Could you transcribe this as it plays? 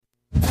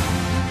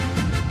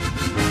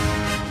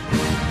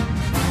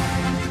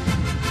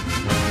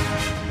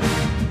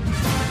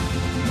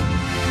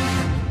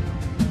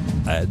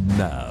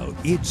Now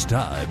it's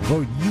time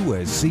for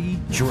USC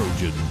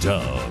Trojan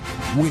Talk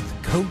with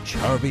Coach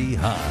Harvey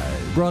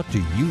Hyde. Brought to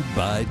you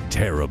by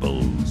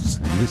Terribles.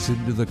 Listen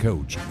to the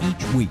coach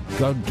each week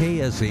on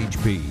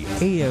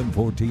KSHP AM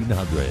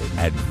 1400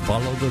 and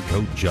follow the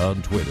coach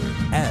on Twitter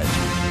at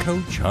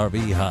Coach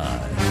Harvey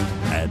Hyde.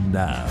 And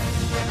now,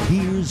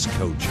 here's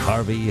Coach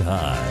Harvey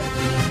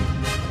Hyde.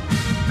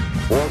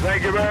 Well,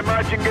 thank you very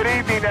much, and good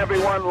evening,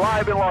 everyone.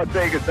 Live in Las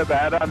Vegas,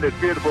 Nevada, on this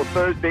beautiful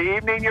Thursday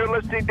evening. You're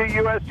listening to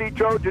USC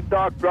Trojan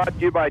Talk, brought to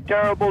you by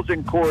Terribles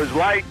and Coors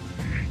Light.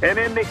 And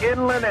in the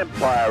Inland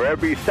Empire,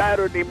 every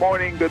Saturday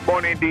morning, good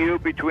morning to you,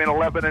 between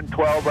 11 and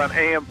 12 on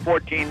AM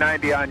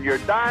 1490 on your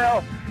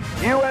dial.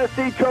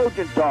 USC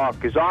Trojan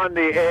Talk is on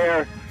the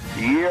air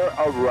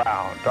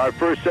year-around. Our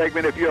first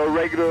segment, if you're a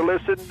regular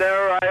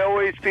listener, I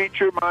always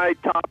feature my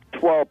top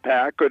 12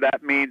 pack, or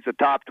that means the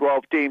top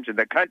 12 teams in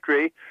the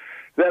country,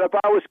 that if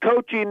I was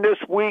coaching this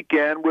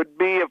weekend would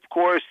be, of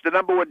course, the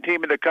number one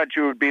team in the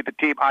country would be the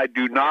team I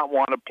do not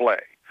want to play.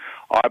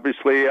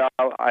 Obviously,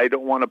 I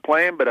don't want to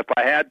play them, but if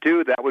I had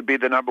to, that would be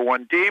the number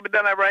one team, and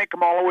then I rank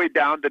them all the way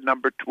down to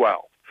number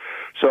 12.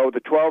 So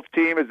the 12th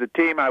team is the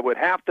team I would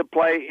have to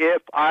play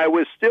if I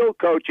was still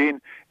coaching,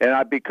 and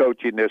I'd be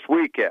coaching this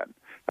weekend.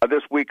 Now,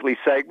 this weekly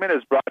segment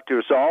is brought to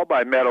us all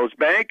by Meadows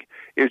Bank.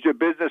 Is your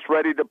business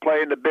ready to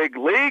play in the big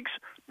leagues?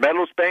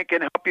 Meadows Bank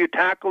can help you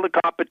tackle the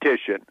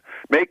competition.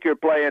 Make your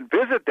play and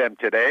visit them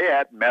today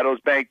at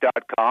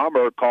meadowsbank.com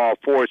or call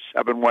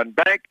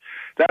 471-BANK.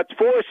 That's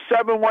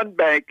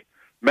 471-BANK.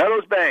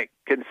 Meadows Bank,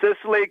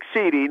 consistently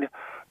exceeding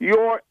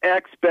your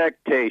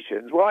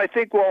expectations. Well, I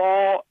think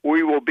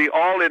we will be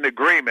all in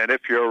agreement,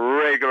 if you're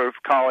a regular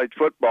college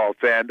football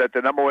fan, that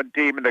the number one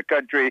team in the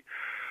country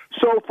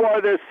so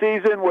far this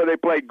season, where they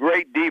play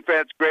great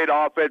defense, great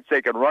offense,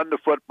 they can run the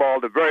football,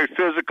 they're very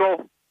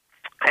physical,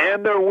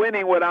 and they're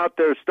winning without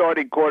their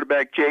starting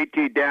quarterback,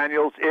 J.T.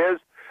 Daniels, is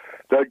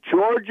the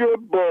Georgia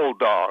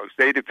Bulldogs.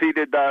 They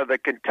defeated the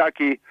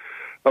Kentucky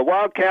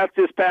Wildcats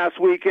this past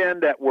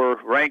weekend that were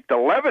ranked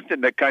 11th in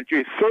the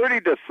country,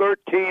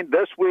 30-13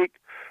 this week.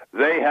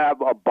 They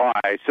have a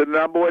bye. So the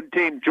number one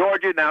team,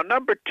 Georgia, now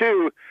number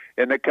two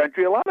in the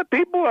country. A lot of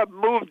people have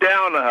moved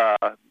down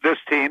this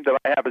team that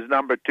I have as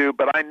number two,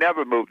 but I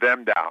never moved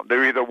them down.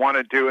 They're either 1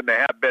 and 2, and they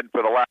have been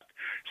for the last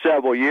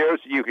several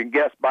years. You can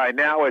guess by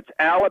now it's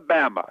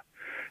Alabama.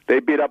 They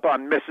beat up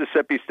on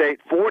Mississippi State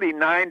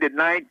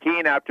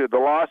 49-19 after the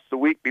loss the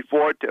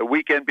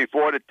weekend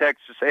before to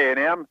Texas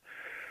A&M.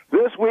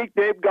 This week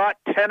they've got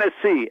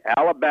Tennessee,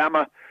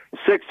 Alabama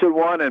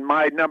 6-1, and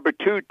my number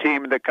two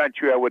team in the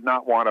country I would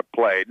not want to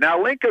play.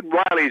 Now Lincoln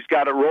Riley's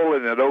got it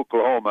rolling at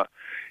Oklahoma.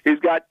 He's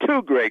got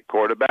two great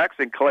quarterbacks,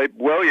 and Caleb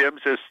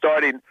Williams, his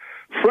starting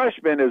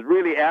freshman, has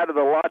really added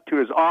a lot to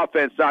his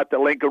offense. Not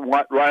that Lincoln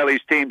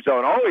Riley's teams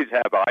don't always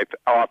have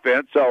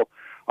offense, so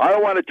I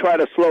don't want to try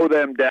to slow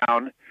them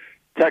down.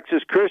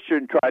 Texas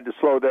Christian tried to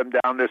slow them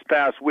down this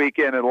past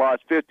weekend and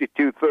lost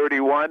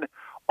 52-31.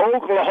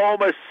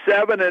 Oklahoma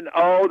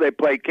 7-0. They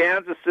play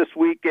Kansas this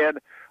weekend.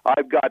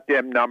 I've got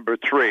them number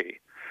 3.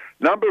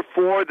 Number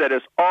 4, that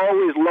is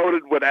always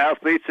loaded with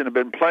athletes and have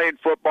been playing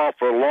football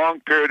for a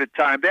long period of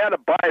time. They had a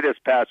bye this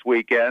past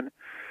weekend,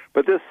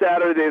 but this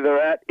Saturday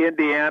they're at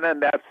Indiana,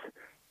 and that's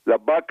the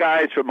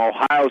Buckeyes from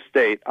Ohio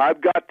State.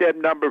 I've got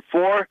them number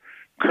 4,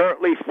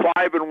 currently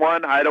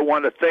 5-1. I don't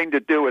want a thing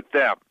to do with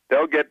them.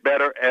 They'll get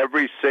better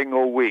every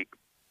single week.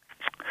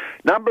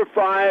 Number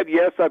 5,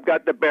 yes, I've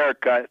got the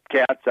Bearcats.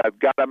 I've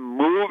got them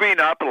moving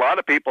up. A lot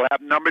of people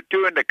have number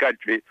 2 in the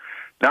country.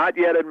 Not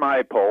yet in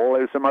my poll.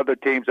 There's some other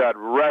teams I'd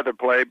rather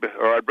play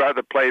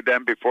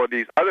them before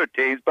these other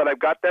teams, but I've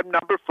got them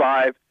number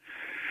 5.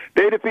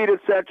 They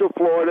defeated Central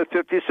Florida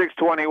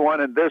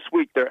 56-21, and this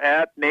week they're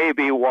at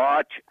Navy.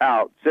 Watch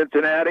out.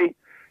 Cincinnati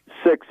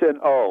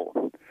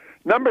 6-0.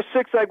 Number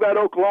 6, I've got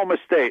Oklahoma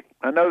State,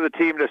 another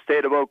team in the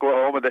state of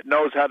Oklahoma that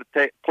knows how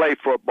to play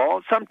football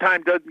and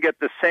sometimes doesn't get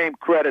the same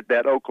credit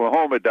that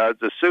Oklahoma does,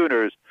 the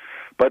Sooners,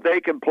 but they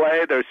can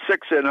play. They're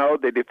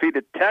 6-0. They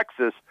defeated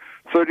Texas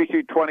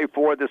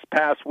 32-24 this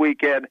past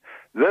weekend.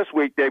 This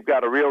week they've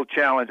got a real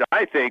challenge,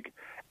 I think,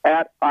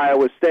 at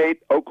Iowa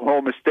State.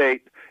 Oklahoma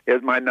State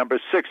is my number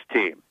 6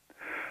 team.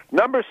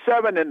 Number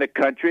 7 in the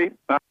country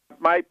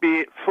might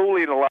be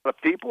fooling a lot of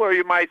people, or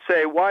you might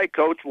say, why,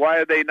 Coach? Why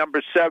are they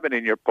number 7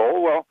 in your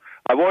poll? Well,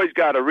 I've always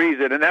got a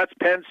reason, and that's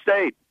Penn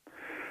State.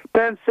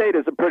 Penn State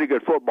is a pretty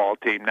good football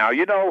team. Now,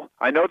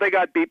 I know they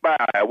got beat by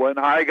Iowa, and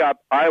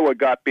Iowa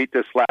got beat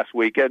this last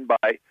weekend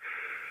by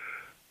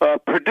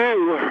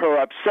Purdue, or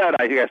upset,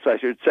 I guess I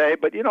should say.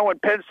 But, when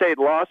Penn State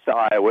lost to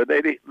Iowa,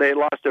 they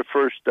lost their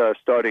first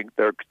starting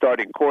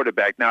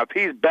quarterback. Now, if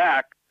he's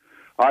back,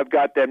 I've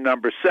got them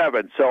number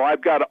 7. So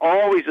I've got to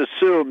always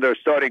assume their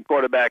starting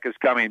quarterback is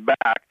coming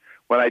back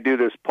when I do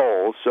this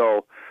poll.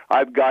 So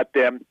I've got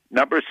them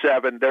number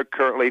 7. They're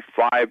currently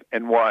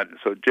 5-1.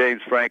 So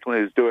James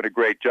Franklin is doing a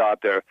great job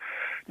there.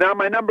 Now,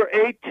 my number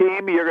 8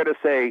 team, you're going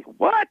to say,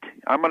 what?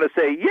 I'm going to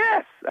say,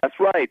 yes, that's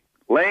right.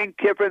 Lane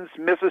Kiffin's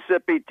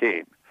Mississippi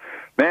team.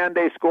 Man,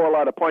 they score a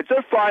lot of points.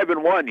 They're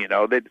 5-1, you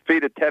know. They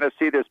defeated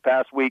Tennessee this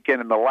past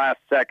weekend in the last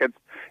seconds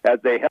as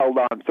they held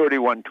on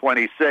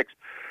 31-26.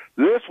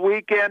 This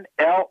weekend,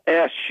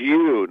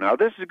 LSU. Now,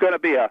 this is going to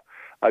be a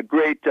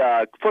great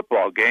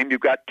football game.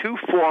 You've got two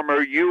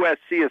former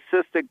USC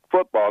assistant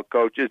football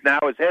coaches, now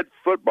as head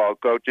football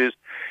coaches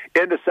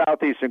in the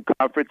Southeastern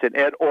Conference, and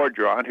Ed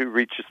Orgeron, who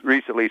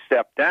recently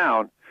stepped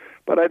down.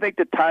 But I think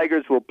the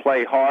Tigers will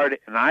play hard,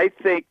 and I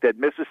think that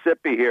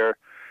Mississippi here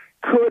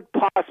could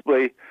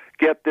possibly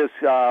get this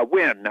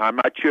win. Now, I'm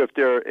not sure if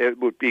it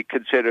would be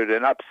considered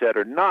an upset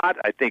or not.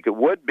 I think it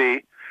would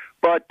be.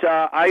 But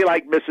I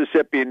like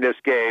Mississippi in this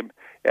game,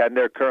 and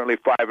they're currently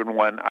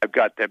 5-1. I've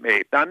got them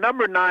 8. Now,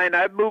 number 9,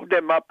 I've moved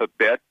them up a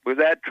bit. We've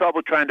had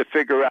trouble trying to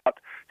figure out,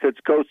 since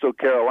Coastal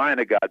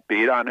Carolina got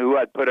beat, on who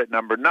I'd put at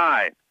number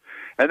 9.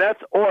 And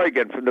that's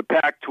Oregon from the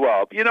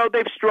Pac-12. You know,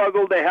 they've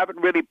struggled. They haven't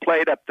really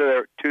played up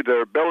to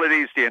their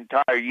abilities the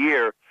entire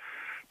year,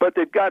 but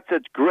they've got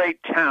such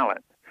great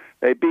talent.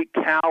 They beat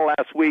Cal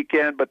last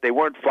weekend, but they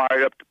weren't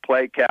fired up to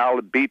play Cal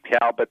and beat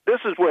Cal. But this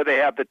is where they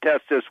have the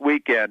test this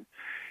weekend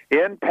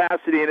in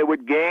Pasadena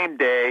with game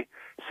day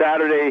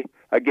Saturday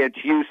against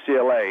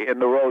UCLA in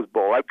the Rose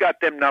Bowl. I've got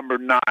them number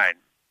 9.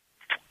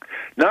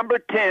 Number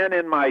 10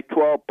 in my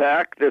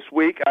 12-pack this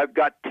week, I've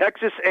got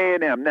Texas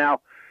A&M.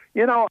 Now,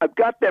 you know, I've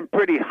got them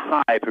pretty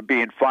high for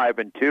being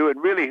 5-2,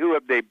 and really who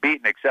have they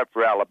beaten except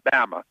for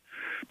Alabama?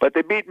 But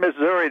they beat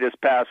Missouri this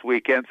past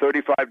weekend,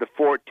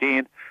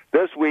 35-14.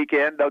 This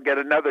weekend, they'll get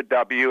another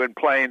W in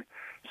playing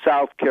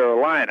South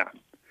Carolina.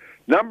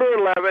 Number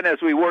 11, as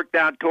we work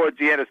down towards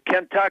the end, is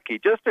Kentucky.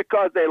 Just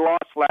because they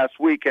lost last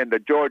weekend to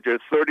Georgia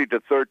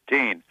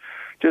 30-13,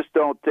 just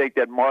don't think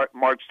that Mark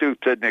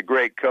Stoops isn't a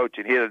great coach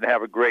and he doesn't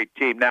have a great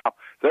team. Now,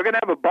 they're going to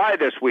have a bye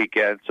this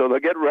weekend, so they'll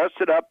get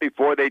rested up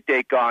before they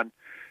take on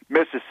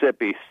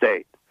Mississippi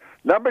State.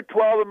 Number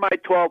 12 in my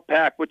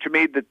 12-pack, which would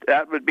mean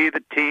that would be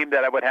the team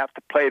that I would have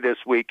to play this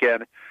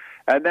weekend,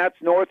 and that's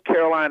North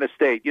Carolina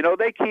State. You know,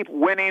 they keep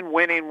winning,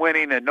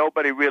 and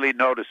nobody really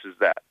notices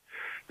that.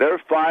 They're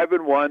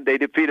 5-1. They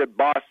defeated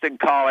Boston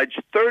College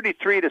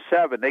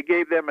 33-7. They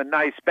gave them a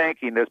nice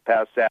spanking this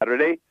past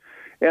Saturday.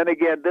 And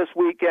again, this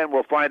weekend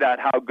we'll find out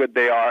how good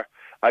they are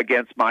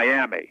against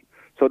Miami.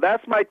 So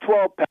that's my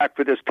 12-pack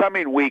for this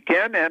coming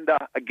weekend. And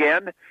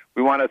again,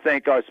 we want to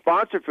thank our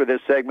sponsor for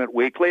this segment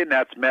weekly, and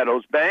that's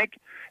Meadows Bank.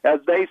 As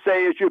they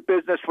say, is your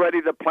business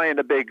ready to play in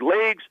the big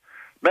leagues?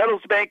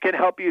 Meadows Bank can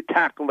help you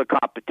tackle the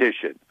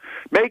competition.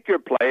 Make your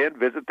play and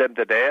visit them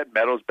today at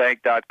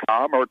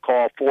meadowsbank.com or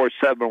call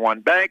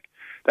 471-BANK.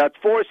 That's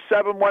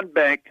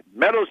 471-BANK.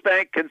 Meadows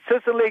Bank,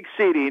 consistently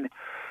exceeding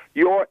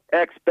your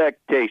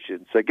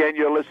expectations. Again,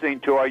 you're listening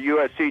to our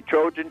USC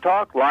Trojan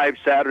Talk live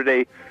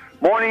Saturday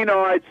morning,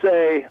 or I'd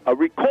say a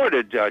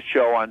recorded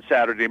show on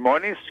Saturday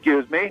morning,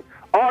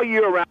 all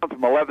year round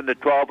from 11 to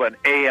 12 on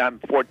AM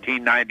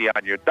 1490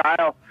 on your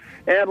dial.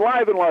 And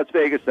live in Las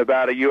Vegas,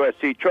 Nevada,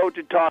 USC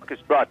Trojan Talk is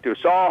brought to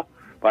us all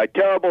by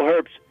Terrible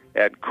Herbst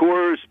and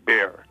Coors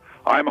Beer.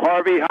 I'm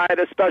Harvey Hyde,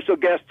 a special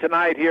guest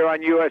tonight here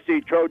on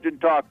USC Trojan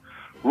Talk.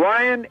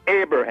 Ryan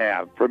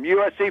Abraham from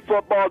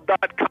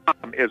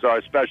USCFootball.com is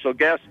our special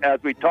guest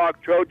as we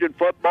talk Trojan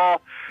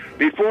football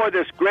before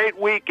this great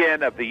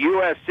weekend of the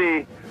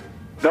USC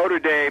Notre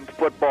Dame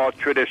football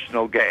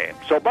traditional game.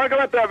 So buckle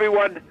up,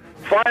 everyone.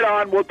 Fight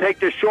on. We'll take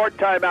this short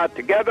time out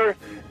together,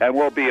 and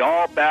we'll be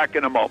all back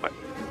in a moment.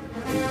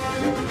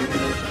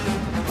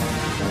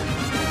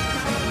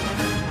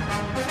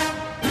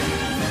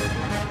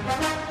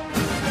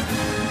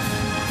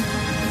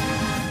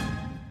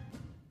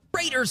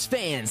 Raiders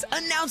fans,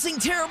 announcing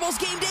Terrible's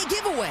Game Day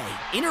giveaway.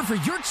 Enter for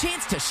your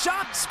chance to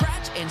shop,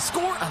 scratch, and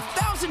score a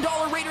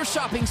 $1,000 Raiders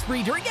shopping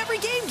spree during every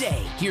game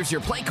day. Here's your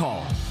play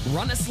call.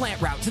 Run a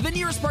slant route to the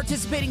nearest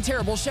participating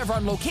Terrible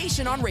Chevron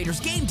location on Raiders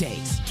game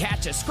days.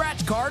 Catch a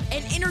scratch card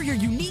and enter your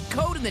unique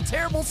code in the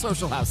Terrible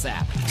Social House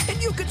app.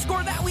 And you could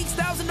score that week's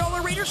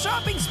 $1,000 Raiders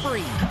shopping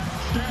spree.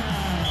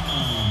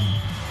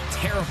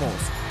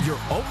 Terribles, your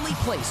only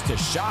place to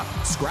shop,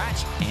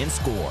 scratch, and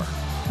score.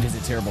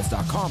 Visit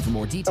Terribles.com for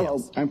more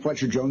details. Hello, I'm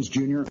Fletcher Jones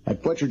Jr.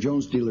 At Fletcher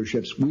Jones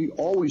Dealerships, we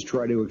always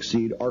try to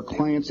exceed our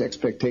clients'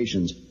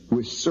 expectations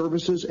with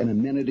services and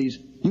amenities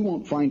you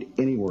won't find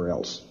anywhere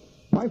else.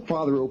 My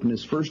father opened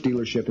his first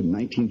dealership in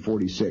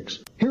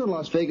 1946. Here in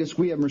Las Vegas,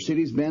 we have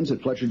Mercedes-Benz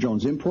at Fletcher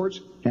Jones Imports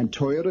and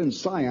Toyota and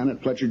Scion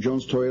at Fletcher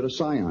Jones Toyota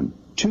Scion.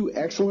 Two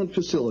excellent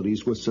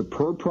facilities with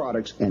superb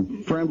products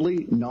and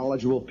friendly,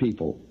 knowledgeable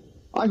people.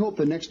 I hope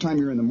the next time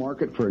you're in the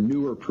market for a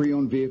new or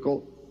pre-owned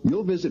vehicle,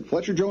 you'll visit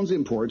Fletcher Jones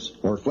Imports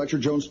or Fletcher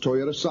Jones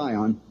Toyota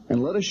Scion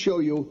and let us show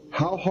you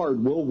how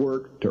hard we'll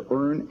work to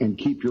earn and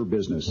keep your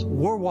business.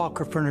 We're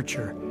Walker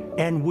Furniture,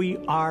 and we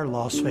are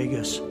Las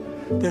Vegas.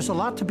 There's a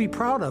lot to be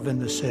proud of in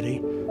the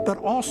city, but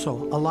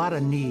also a lot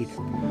of need.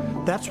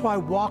 That's why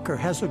Walker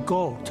has a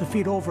goal to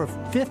feed over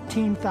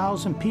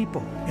 15,000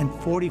 people in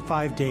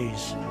 45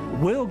 days.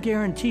 We'll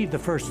guarantee the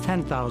first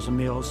 10,000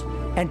 meals,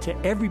 and to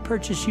every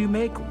purchase you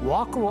make,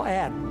 Walker will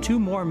add 2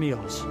 more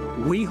meals.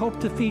 We hope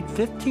to feed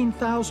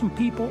 15,000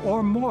 people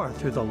or more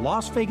through the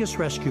Las Vegas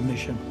Rescue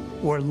Mission.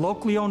 We're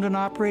locally owned and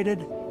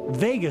operated,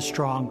 Vegas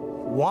strong,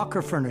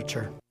 Walker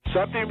Furniture.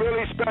 Something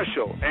really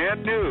special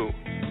and new.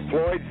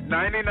 Floyd's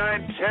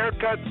 99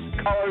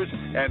 haircuts, colors,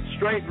 and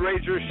straight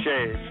razor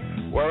shaves.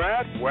 We're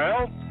at,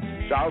 well,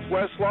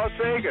 Southwest Las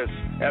Vegas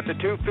at the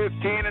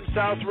 215 and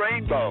South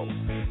Rainbow.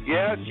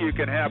 Yes, you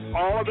can have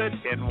all of it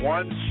in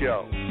one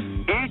show.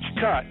 Each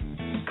cut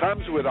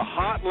comes with a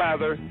hot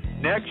lather,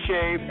 neck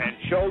shave, and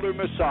shoulder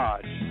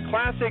massage.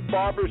 Classic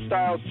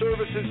barber-style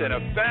services in a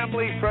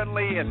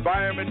family-friendly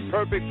environment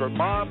perfect for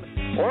mom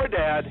or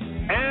dad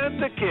and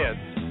the kids.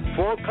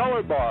 Full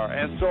color bar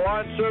and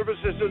salon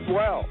services as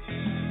well.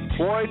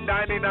 Floyd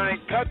 99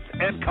 cuts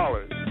and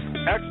colors.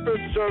 Expert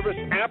service,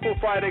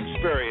 amplified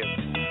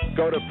experience.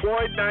 Go to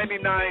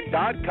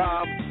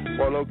Floyd99.com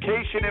for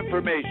location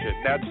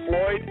information. That's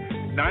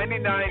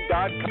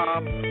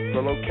Floyd99.com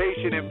for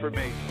location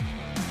information.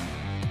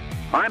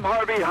 I'm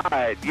Harvey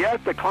Hyde. Yes,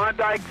 the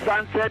Klondike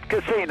Sunset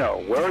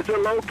Casino. Where is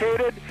it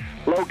located?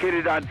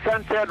 Located on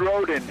Sunset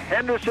Road in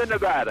Henderson,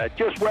 Nevada,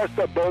 just west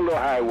of Boulder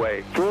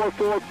Highway.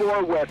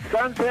 444 West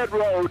Sunset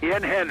Road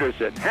in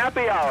Henderson.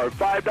 Happy hour,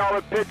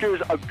 $5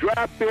 pitchers of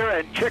draft beer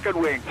and chicken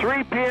wings,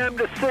 3 p.m.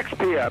 to 6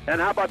 p.m. And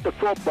how about the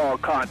football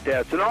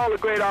contest and all the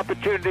great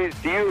opportunities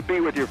for you to be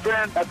with your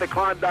friends at the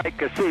Klondike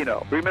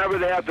Casino. Remember,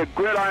 they have the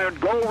Gridiron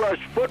Gold Rush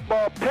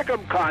Football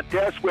Pick'em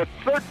contest with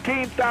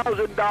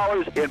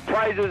 $13,000 in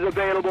prizes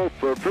available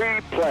for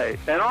free play.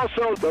 And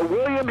also the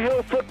William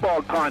Hill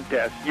Football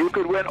Contest. You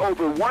could win over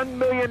 $1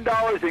 million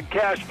in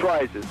cash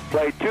prizes.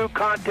 Play 2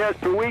 contests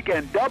per week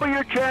and double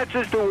your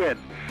chances to win.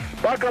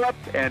 Buckle up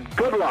and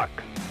good luck.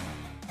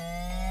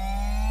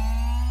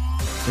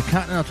 The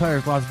Continental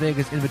Tires Las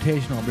Vegas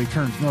Invitational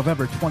returns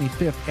November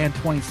 25th and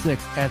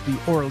 26th at the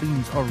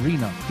Orleans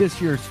Arena.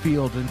 This year's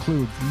field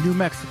includes New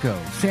Mexico,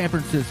 San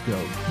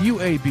Francisco,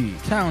 UAB,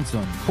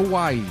 Townsend,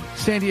 Hawaii,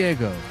 San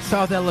Diego,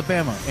 South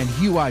Alabama, and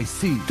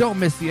UIC. Don't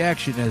miss the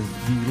action as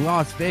the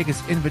Las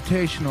Vegas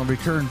Invitational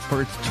returns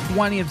for its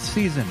 20th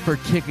season. For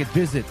ticket,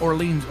 visit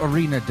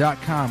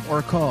OrleansArena.com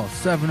or call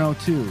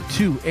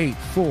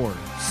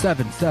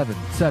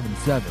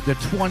 702-284-7777. The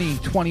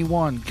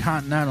 2021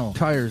 Continental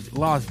Tires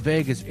Las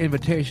Vegas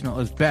Invitational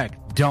is back.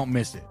 Don't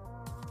miss it.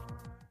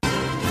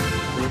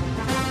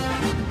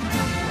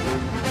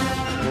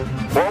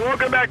 Well,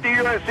 welcome back to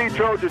USC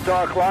Trojan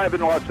Talk live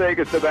in Las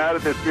Vegas, Nevada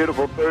this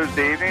beautiful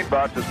Thursday evening,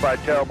 brought to us by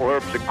Terrible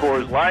Herbs and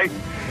Coors Light.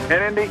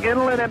 And in the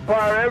Inland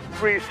Empire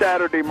every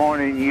Saturday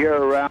morning,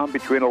 year-round,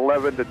 between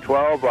 11 to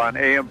 12 on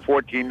AM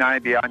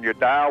 1490 on your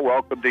dial.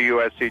 Welcome to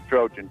USC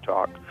Trojan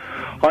Talk.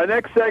 Our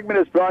next segment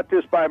is brought to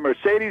us by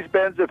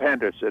Mercedes-Benz of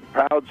Henderson,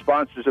 proud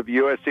sponsors of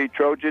USC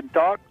Trojan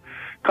Talk.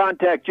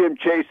 Contact Jim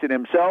Chasen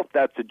himself,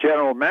 that's the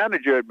general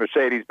manager at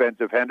Mercedes-Benz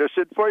of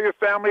Henderson, for your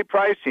family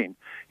pricing.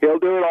 He'll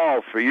do it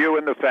all for you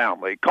and the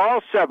family.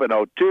 Call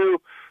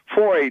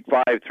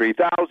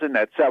 702-485-3000.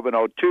 That's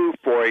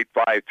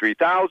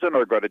 702-485-3000,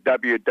 or go to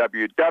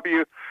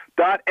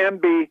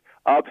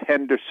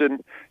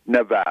www.mb.Henderson,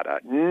 Nevada.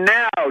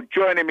 Now,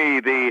 joining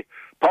me, the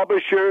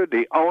publisher,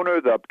 the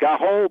owner, the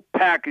whole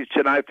package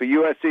tonight for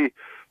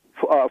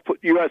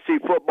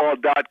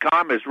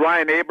USCFootball.com is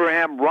Ryan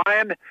Abraham.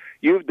 Ryan,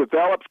 you've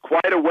developed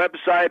quite a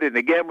website, and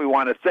again, we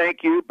want to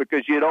thank you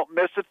because you don't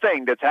miss a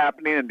thing that's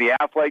happening in the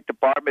athletic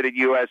department at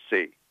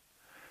USC.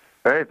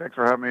 Hey, thanks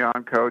for having me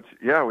on, Coach.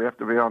 Yeah, we have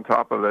to be on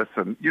top of this,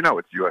 and you know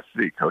it's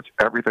USC, Coach.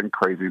 Everything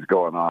crazy is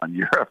going on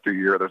year after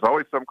year. There's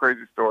always some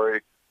crazy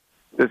story.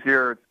 This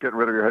year, it's getting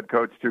rid of your head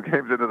coach 2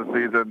 games into the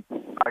season.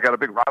 I got a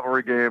big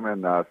rivalry game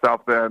in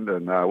South Bend,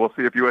 and we'll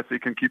see if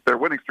USC can keep their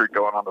winning streak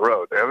going on the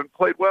road. They haven't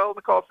played well in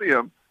the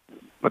Coliseum,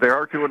 but they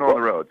are 2-0 on the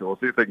road, so we'll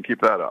see if they can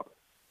keep that up.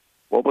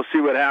 Well, we'll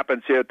see what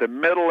happens here at the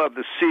middle of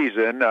the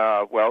season.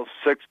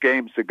 6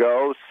 games to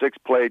go, 6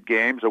 played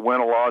games, a win,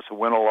 a loss,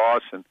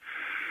 and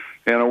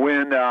a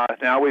win.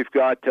 Now we've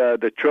got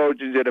the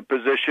Trojans in a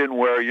position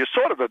where you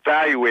sort of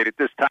evaluate at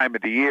this time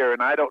of the year,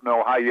 and I don't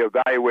know how you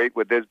evaluate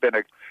when there's been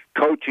a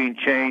coaching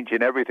change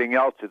and everything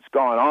else that's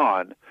gone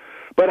on.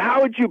 But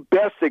how would you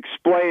best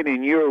explain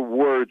in your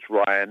words,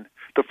 Ryan,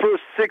 the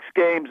first 6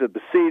 games of the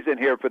season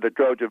here for the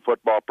Trojan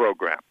football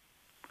program?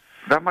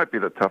 That might be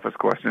the toughest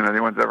question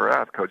anyone's ever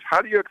asked, Coach.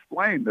 How do you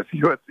explain this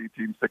USC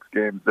team 6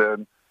 games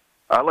in?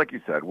 Like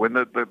you said, when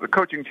the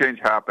coaching change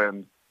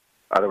happened,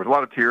 there was a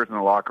lot of tears in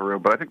the locker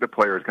room, but I think the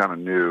players kind of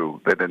knew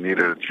that they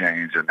needed a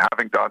change. And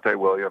having Dante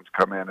Williams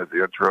come in as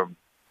the interim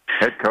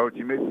head coach,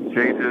 he made some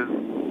changes,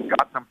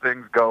 got some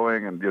things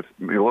going, and just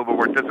a little bit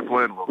more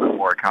discipline, a little bit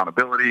more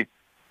accountability.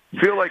 I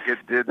feel like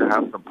it did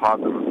have some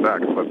positive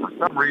effects, but for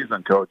some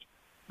reason, Coach,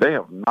 they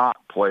have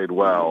not played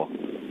well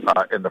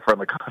in the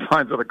friendly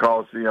confines of the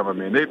Coliseum. I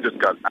mean, they've just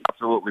got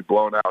absolutely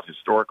blown out,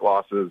 historic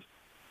losses.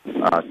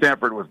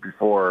 Stanford was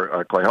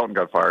before Clay Helton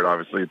got fired,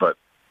 obviously, but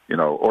you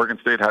know, Oregon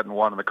State hadn't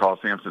won in the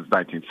Coliseum since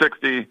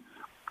 1960.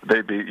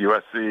 They beat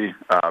USC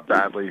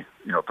badly,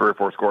 3 or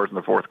 4 scores in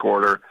the fourth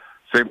quarter.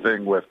 Same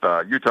thing with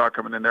Utah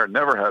coming in there.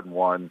 Never hadn't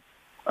won,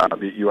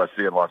 beat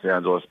USC in Los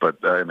Angeles, but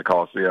in the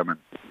Coliseum, and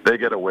they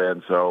get a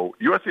win. So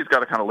USC's got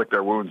to kind of lick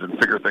their wounds and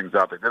figure things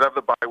out. They did have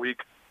the bye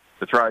week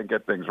to try and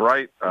get things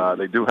right.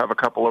 They do have a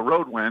couple of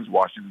road wins.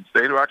 Washington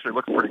State, who actually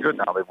looks pretty good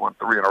now. They've won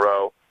 3 in a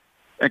row.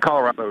 And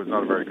Colorado is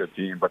not a very good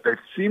team, but they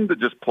seem to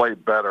just play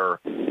better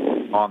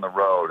on the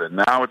road. And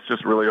now it's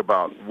just really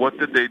about what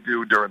did they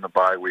do during the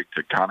bye week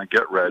to kind of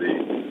get ready.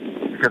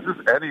 Because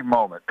this any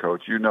moment,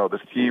 Coach,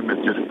 this team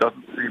just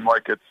doesn't seem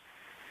like it's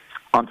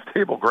on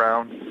stable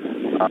ground.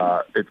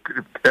 It's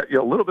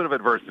a little bit of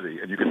adversity,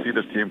 and you can see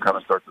this team kind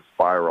of start to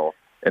spiral.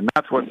 And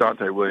that's what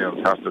Dante Williams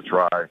has to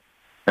try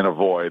and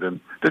avoid. And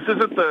this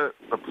isn't the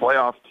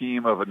playoff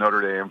team of a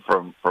Notre Dame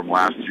from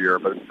last year,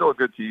 but it's still a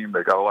good team.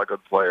 They got a lot of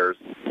good players.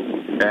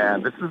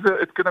 And it's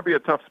going to be a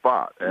tough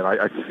spot. And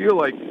I feel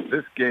like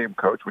this game,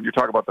 Coach, when you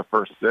talk about the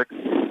first 6,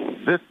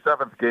 this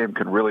 7th game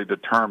can really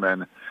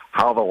determine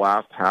how the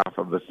last half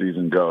of the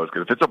season goes.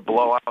 Because if it's a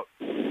blowout,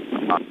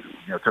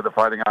 to the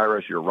Fighting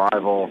Irish, your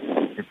rival,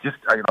 it just,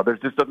 there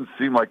just doesn't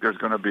seem like there's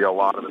going to be a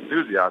lot of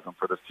enthusiasm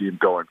for this team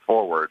going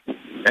forward.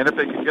 And if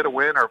they can get a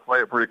win or play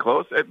it pretty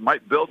close, it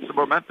might build some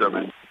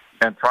momentum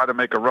and try to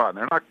make a run.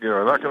 They're not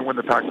going to win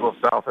the Pac-12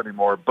 South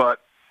anymore, but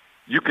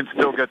you can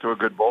still get to a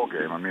good bowl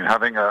game. I mean,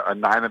 having a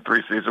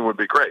 9-3 season would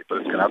be great, but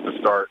it's going to have to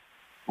start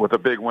with a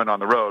big win on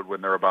the road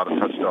when they're about a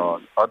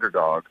touchdown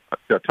underdog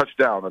to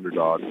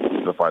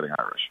the Fighting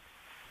Irish.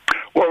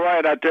 Well,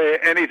 Ryan, I tell you,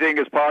 anything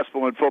is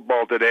possible in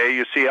football today.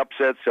 You see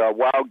upsets,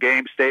 wild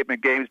games,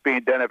 statement games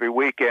being done every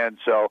weekend.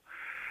 So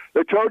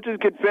the Trojans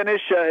can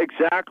finish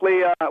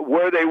exactly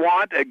where they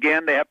want.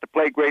 Again, they have to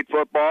play great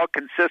football,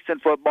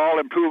 consistent football,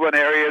 improve on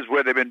areas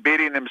where they've been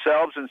beating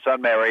themselves in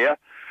some area.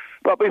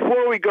 But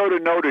before we go to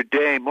Notre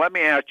Dame, let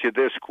me ask you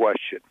this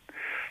question.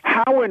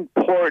 How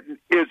important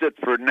is it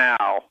for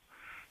now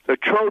the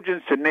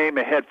Trojans to name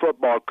a head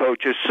football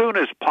coach as soon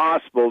as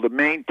possible to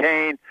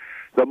maintain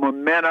the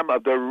momentum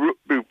of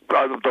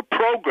the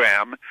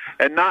program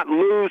and not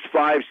lose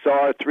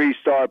 5-star,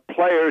 3-star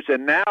players?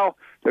 And now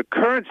the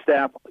current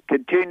staff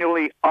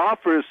continually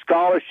offers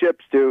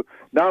scholarships to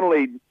not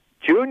only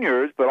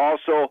juniors but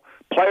also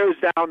players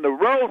down the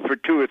road for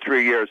 2 or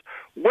 3 years.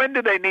 When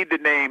do they need to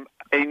name,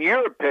 in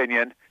your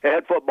opinion, a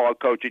head football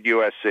coach at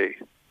USC?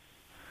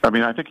 I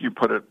mean, I think you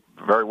put it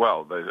very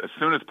well. As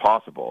soon as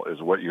possible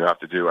is what you have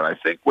to do. And I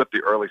think with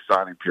the early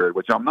signing period,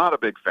 which I'm not a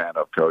big fan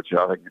of, Coach,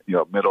 I think,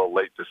 middle,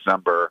 late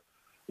December,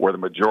 where the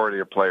majority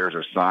of players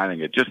are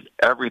signing,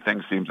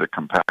 everything seems to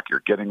compact.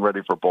 You're getting ready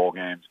for bowl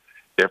games.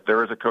 If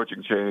there is a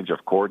coaching change, if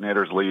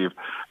coordinators leave,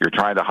 you're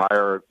trying to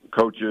hire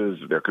coaches.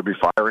 There could be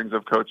firings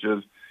of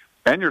coaches.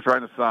 And you're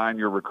trying to sign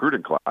your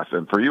recruiting class.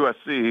 And for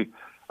USC,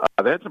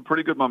 they had some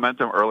pretty good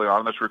momentum early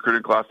on in this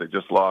recruiting class. They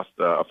just lost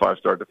a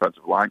 5-star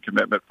defensive line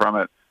commitment from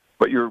it.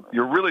 But you're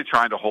really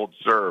trying to hold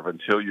serve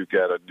until you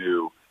get a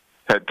new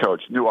head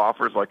coach. New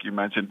offers, like you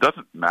mentioned,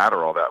 doesn't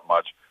matter all that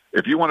much.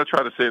 If you want to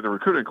try to save the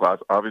recruiting class,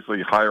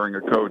 obviously hiring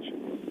a coach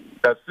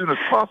as soon as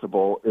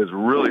possible is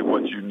really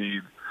what you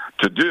need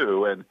to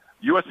do. And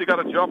USC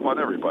got a jump on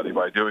everybody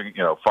by doing,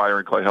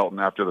 firing Clay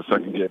Helton after the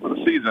second game of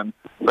the season.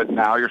 But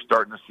now you're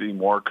starting to see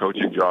more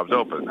coaching jobs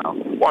open. Now,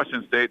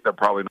 Washington State, they're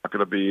probably not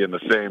going to be in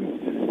the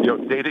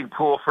same, dating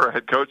pool for a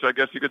head coach, I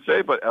guess you could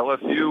say. But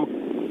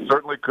LSU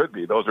certainly could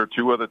be. Those are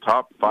 2 of the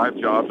top 5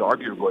 jobs,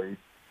 arguably,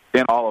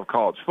 in all of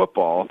college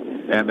football.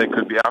 And they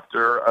could be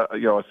after,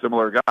 a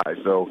similar guy.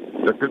 So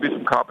there could be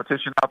some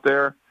competition out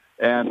there.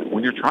 And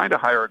when you're trying to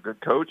hire a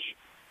good coach,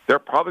 they're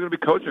probably going to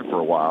be coaching for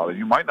a while, and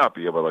you might not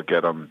be able to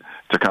get them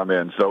to come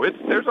in. So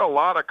there's a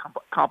lot of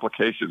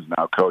complications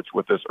now, Coach,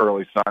 with this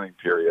early signing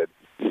period.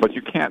 But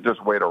you can't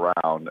just wait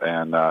around,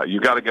 and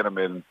you got to get them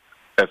in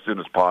as soon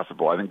as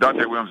possible. I think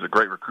Dante Williams is a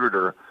great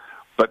recruiter,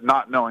 but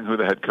not knowing who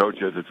the head coach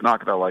is, he's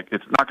not going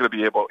to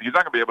be able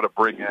to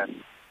bring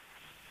in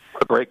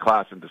a great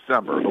class in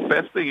December. The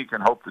best thing he can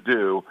hope to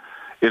do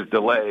is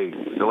delay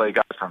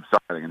guys from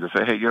signing and just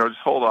say, hey, just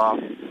hold off,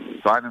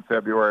 sign in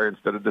February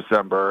instead of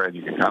December, and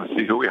you can kind of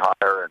see who we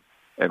hire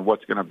and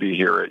what's going to be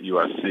here at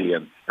USC.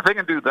 And if they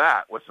can do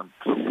that with some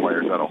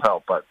players, that'll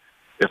help. But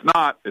if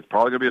not, it's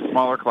probably going to be a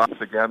smaller class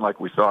again like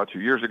we saw 2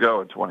 years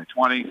ago in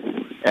 2020,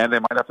 and they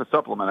might have to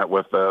supplement it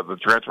with the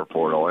transfer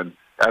portal. And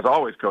as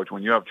always, Coach,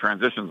 when you have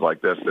transitions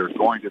like this, there's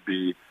going to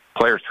be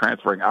players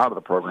transferring out of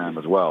the program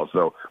as well.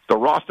 So the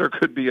roster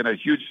could be in a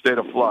huge state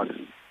of flux,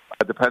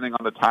 depending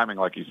on the timing,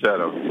 like you said,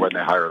 of when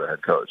they hire the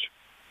head coach.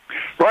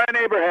 Ryan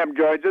Abraham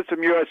joins us from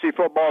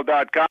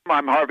USCFootball.com.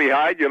 I'm Harvey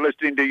Hyde. You're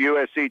listening to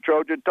USC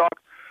Trojan Talk.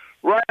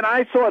 Ryan,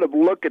 I sort of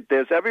look at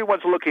this.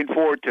 Everyone's looking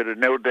forward to the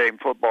Notre Dame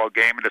football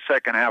game in the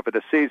second half of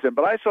the season,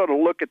 but I sort of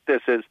look at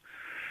this as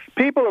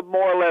people have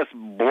more or less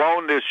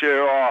blown this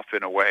year off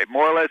in a way,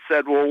 more or less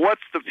said, well,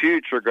 what's the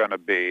future going to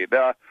be?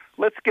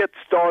 Let's get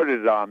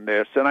started on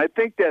this. And I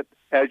think that,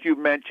 as you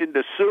mentioned,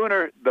 the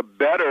sooner the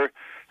better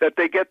that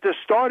they get this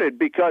started,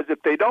 because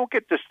if they don't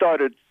get this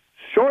started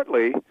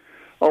shortly,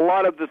 a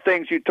lot of the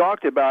things you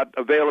talked about,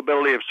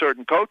 availability of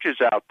certain coaches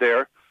out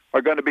there,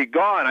 are going to be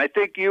gone. I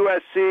think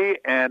USC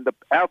and the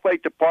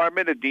athletic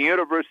department at the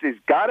university's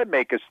got to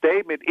make a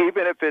statement,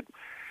 even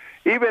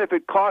if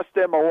it costs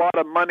them a lot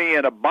of money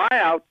in a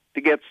buyout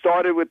to get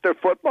started with their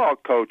football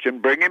coach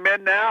and bring him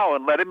in now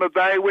and let him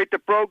evaluate the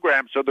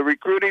program so the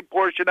recruiting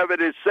portion of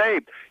it is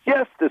saved.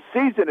 Yes, the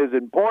season is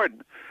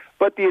important,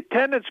 but the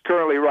attendance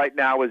currently right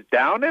now is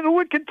down, and it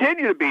would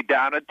continue to be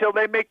down until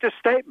they make the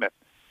statement.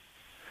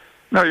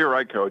 No, you're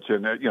right, Coach.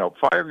 And,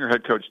 firing your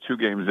head coach 2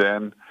 games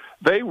in,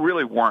 they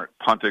really weren't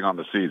punting on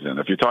the season.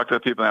 If you talk to the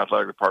people in the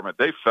athletic department,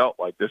 they felt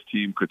like this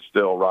team could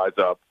still rise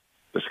up.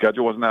 The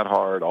schedule wasn't that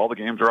hard. All the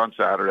games are on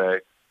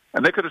Saturday.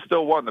 And they could have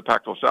still won the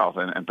Pac-12 South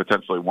and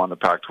potentially won the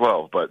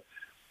Pac-12. But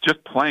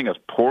just playing as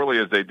poorly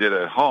as they did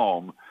at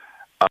home,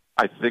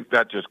 I think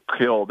that just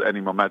killed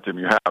any momentum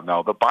you have.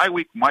 Now, the bye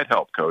week might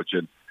help, Coach.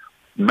 And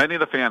many of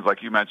the fans,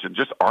 like you mentioned,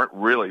 just aren't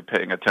really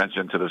paying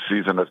attention to the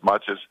season as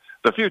much as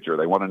the future.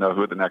 They want to know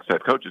who the next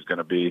head coach is going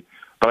to be.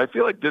 But I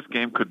feel like this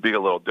game could be a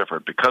little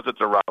different because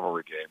it's a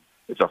rivalry game.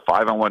 It's a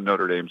 5-on-1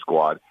 Notre Dame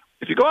squad.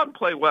 If you go out and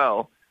play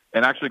well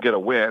and actually get a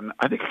win,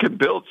 I think it can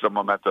build some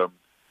momentum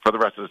for the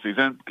rest of the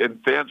season. And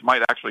fans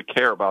might actually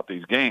care about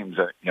these games,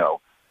 the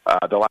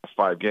last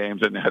 5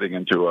 games and heading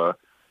into a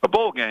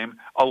bowl game,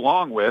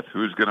 along with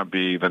who's going to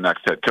be the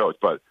next head coach.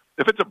 But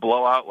if it's a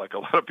blowout, like a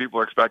lot of people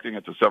are expecting,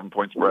 it's a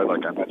 7-point spread,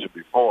 like I mentioned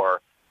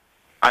before,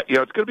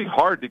 it's going to be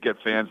hard to get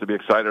fans to be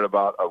excited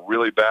about a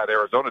really bad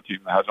Arizona team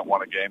that hasn't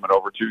won a game in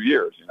over 2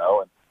 years,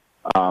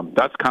 And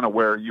that's kind of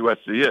where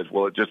USC is.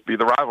 Will it just be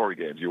the rivalry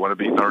games? You want to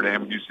beat Notre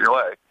Dame and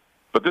UCLA.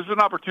 But this is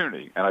an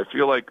opportunity, and I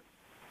feel like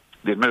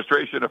the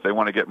administration, if they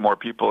want to get more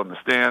people in the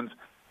stands,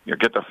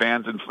 get the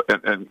fans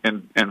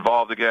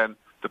involved again,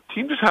 the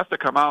team just has to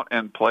come out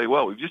and play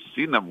well. We've just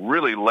seen them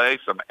really lay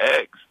some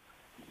eggs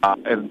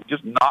and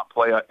just not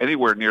play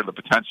anywhere near the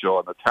potential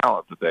and the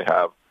talent that they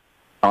have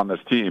on this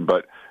team.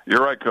 But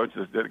you're right, Coach.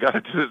 They've got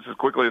to do this as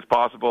quickly as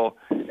possible.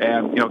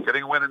 And,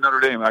 getting a win in Notre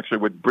Dame actually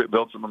would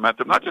build some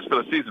momentum, not just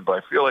for the season, but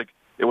I feel like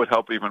it would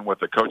help even with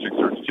the coaching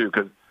search, too,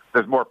 because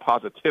there's more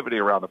positivity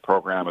around the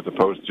program as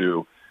opposed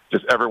to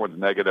just everyone's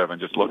negative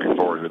and just looking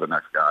forward to who the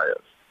next guy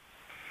is.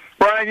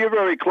 Brian, you're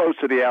very close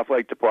to the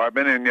athletic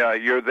department, and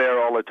you're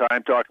there all the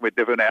time talking with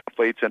different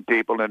athletes and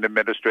people in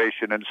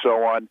administration and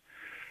so on.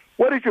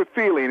 What is your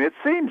feeling? It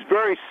seems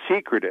very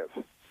secretive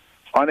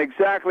on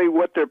exactly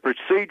what their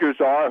procedures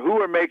are,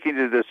 who are making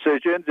the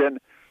decisions, and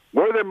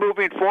where they're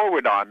moving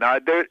forward on. Now,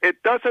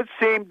 it doesn't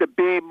seem to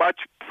be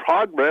much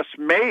progress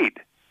made.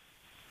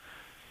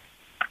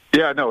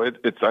 Yeah, no,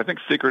 I think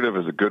secretive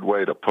is a good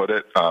way to put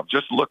it.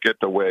 Just look at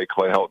the way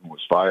Clay Helton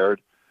was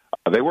fired.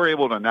 They were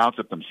able to announce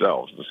it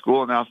themselves. The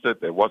school announced it.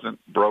 It wasn't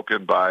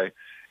broken by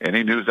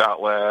any news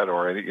outlet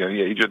or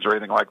any agents or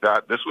anything like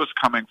that. This was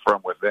coming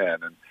from within.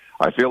 And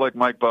I feel like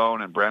Mike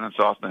Bone and Brandon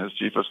Sosna, his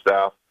chief of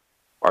staff,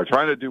 are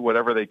trying to do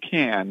whatever they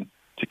can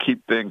to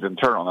keep things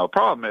internal. Now, the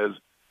problem is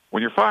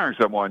when you're firing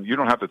someone, you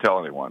don't have to tell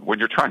anyone. When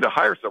you're trying to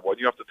hire someone,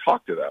 you have to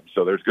talk to them.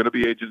 So there's going to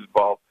be agents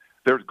involved.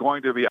 There's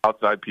going to be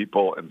outside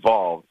people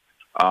involved.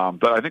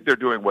 But I think they're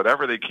doing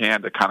whatever they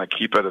can to kind of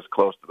keep it as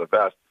close to the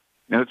vest.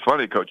 And it's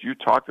funny, Coach, you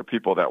talk to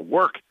people that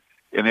work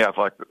in the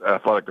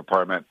athletic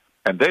department,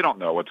 and they don't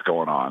know what's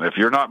going on. If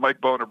you're not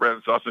Mike Bone or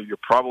Brandon Sosna, you're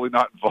probably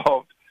not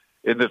involved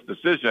in this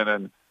decision.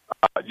 And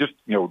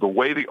the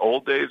way the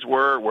old days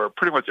were, where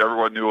pretty much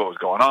everyone knew what was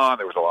going on,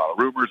 there was a lot of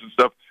rumors and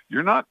stuff,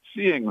 you're not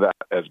seeing that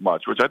as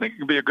much, which I think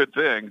can be a good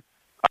thing.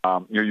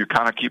 You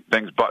kind of keep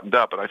things buttoned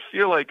up. And I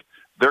feel like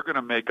they're going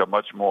to make a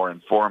much more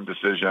informed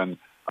decision.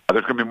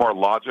 There's going to be more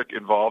logic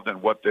involved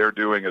in what they're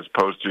doing as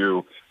opposed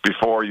to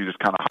before you just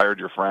kind of hired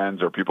your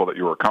friends or people that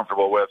you were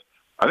comfortable with.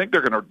 I think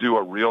they're going to do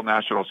a real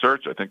national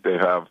search. I think they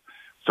have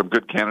some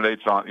good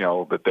candidates on,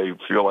 that they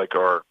feel like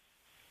are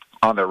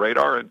on their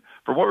radar. And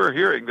from what we're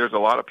hearing, there's a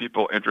lot of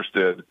people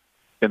interested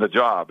in the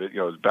job. As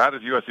bad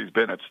as USC's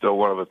been, it's still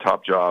one of the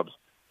top jobs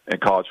in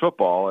college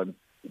football. And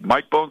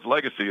Mike Bone's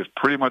legacy is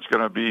pretty much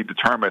going to be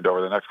determined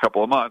over the next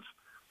couple of months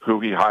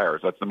who he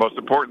hires. That's the most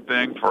important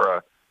thing for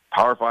a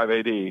Power 5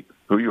 AD,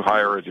 who you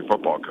hire as your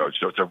football coach.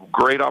 So it's a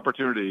great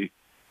opportunity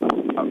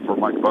for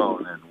Mike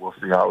Bone, and we'll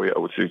see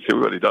see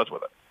what he does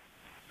with it.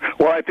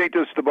 Well, I think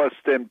this is the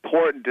most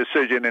important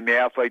decision in the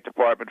athletic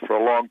department for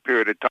a long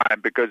period of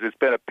time, because it's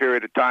been a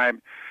period of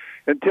time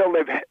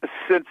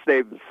since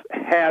they've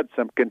had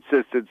some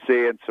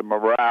consistency and some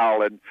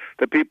morale, and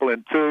the people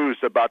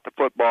enthused about the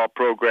football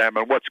program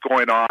and what's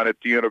going on at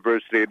the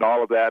university and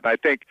all of that. And I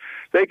think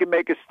they can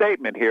make a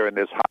statement here in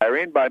this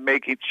hiring by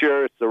making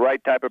sure it's the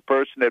right type of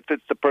person that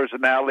fits the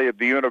personality of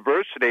the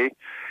university.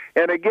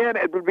 And again,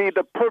 it would be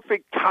the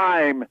perfect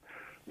time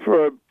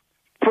for a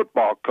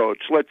football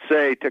coach, let's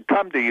say, to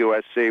come to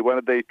USC, one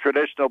of the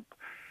traditional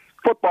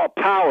football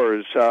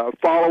powers,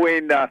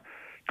 following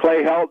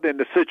Clay Helton in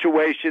the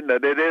situation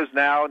that it is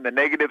now and the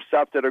negative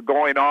stuff that are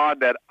going on,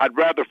 that I'd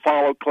rather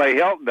follow Clay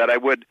Helton than I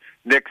would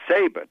Nick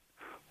Saban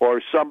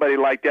or somebody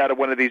like that, or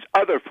one of these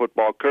other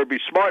football, Kirby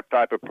Smart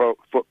type of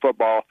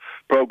football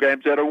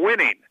programs that are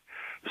winning.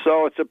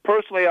 So it's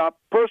personally,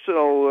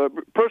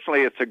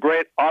 it's a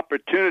great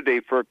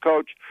opportunity for a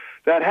coach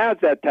that has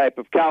that type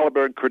of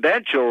caliber and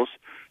credentials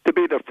to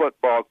be the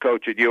football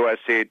coach at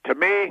USC. To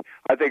me,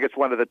 I think it's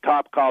one of the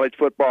top college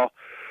football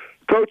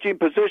coaching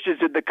positions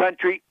in the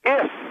country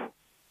if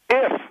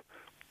if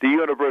the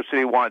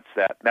university wants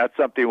that. That's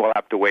something we'll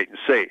have to wait and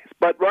see.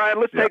 But, Ryan,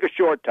 let's take a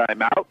short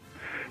time out.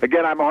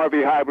 Again, I'm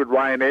Harvey Hyde with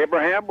Ryan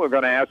Abraham. We're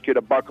going to ask you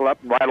to buckle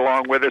up and ride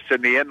along with us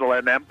in the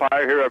Inland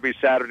Empire here every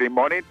Saturday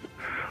morning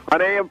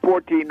on AM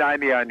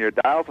 1490 on your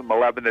dial from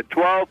 11 to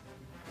 12.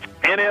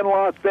 And in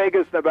Las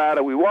Vegas,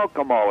 Nevada, we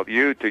welcome all of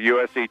you to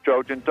USC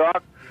Trojan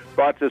Talk,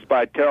 brought to us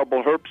by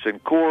Terrible Herbst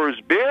and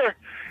Coors Beer.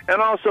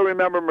 And also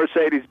remember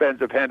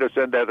Mercedes-Benz of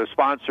Henderson, they're the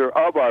sponsor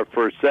of our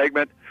first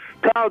segment.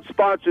 Proud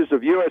sponsors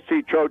of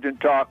USC Trojan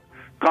Talk.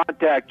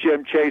 Contact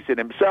Jim Chasen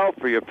himself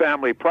for your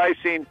family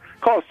pricing.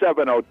 Call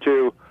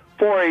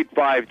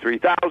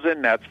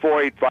 702-485-3000. That's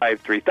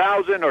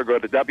 485-3000. Or go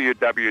to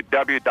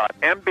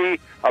www.mb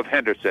of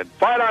Henderson.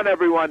 Fight on,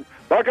 everyone.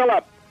 Buckle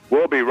up.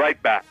 We'll be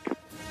right back.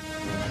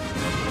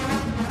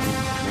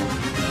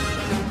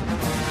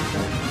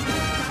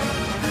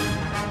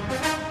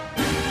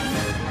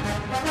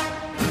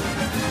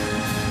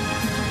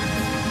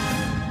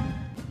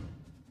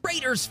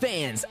 Raiders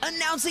fans,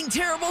 announcing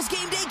Terrible's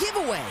Game Day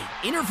giveaway.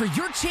 Enter for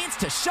your chance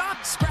to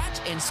shop, scratch,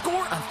 and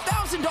score a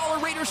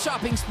 $1,000 Raiders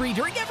shopping spree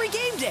during every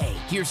game day.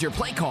 Here's your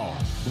play call.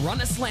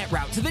 Run a slant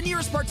route to the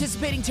nearest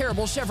participating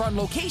Terrible Chevron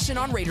location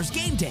on Raiders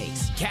game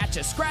days. Catch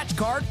a scratch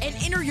card and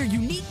enter your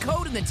unique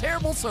code in the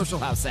Terrible Social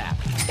House app.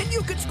 And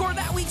you could score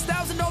that week's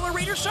 $1,000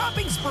 Raiders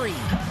shopping spree.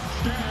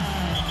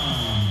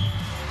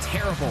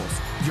 Terribles,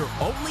 your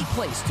only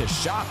place to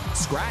shop,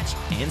 scratch,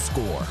 and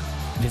score.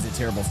 Visit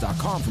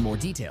Terribles.com for more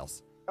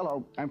details.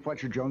 Hello, I'm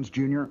Fletcher Jones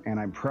Jr., and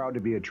I'm proud to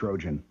be a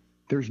Trojan.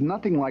 There's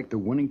nothing like the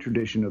winning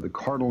tradition of the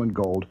Cardinal and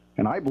Gold,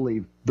 and I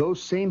believe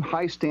those same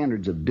high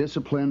standards of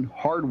discipline,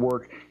 hard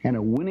work, and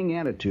a winning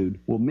attitude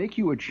will make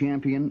you a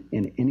champion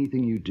in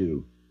anything you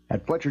do.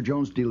 At Fletcher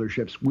Jones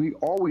dealerships, we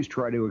always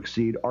try to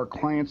exceed our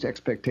clients'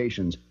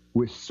 expectations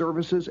with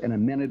services and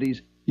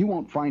amenities you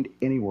won't find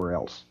anywhere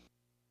else.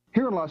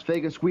 Here in Las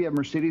Vegas, we have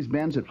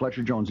Mercedes-Benz at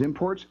Fletcher Jones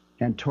Imports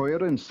and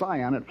Toyota and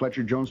Scion at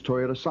Fletcher Jones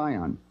Toyota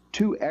Scion.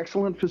 Two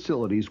excellent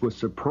facilities with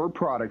superb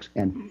products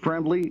and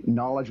friendly,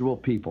 knowledgeable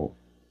people.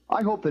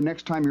 I hope the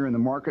next time you're in the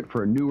market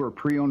for a new or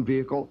pre-owned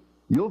vehicle,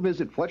 you'll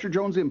visit Fletcher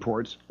Jones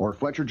Imports or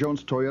Fletcher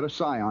Jones Toyota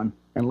Scion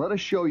and let us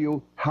show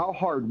you how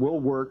hard we'll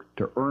work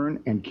to earn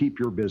and keep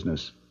your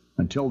business.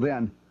 Until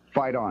then,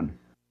 fight on.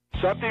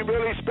 Something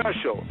really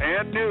special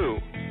and new.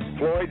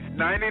 Floyd's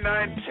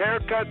 99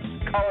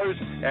 haircuts, colors,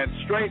 and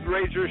straight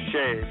razor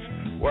shaves.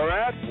 We're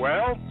at,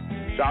 well,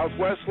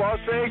 Southwest Las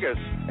Vegas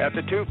at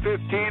the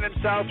 215 and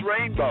South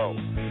Rainbow.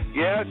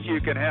 Yes, you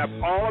can have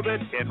all of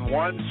it in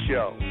one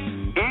show.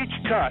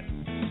 Each cut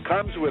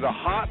comes with a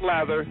hot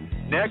lather,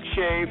 neck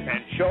shave,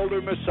 and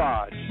shoulder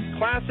massage.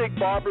 Classic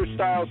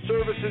barber-style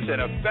services in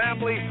a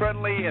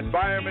family-friendly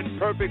environment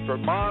perfect for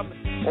mom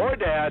or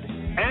dad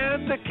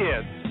and the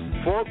kids.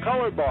 Full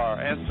color bar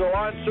and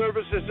salon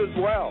services as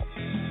well.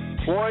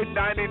 Floyd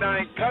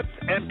 99 cuts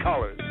and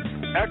colors.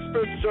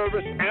 Expert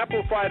service,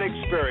 amplified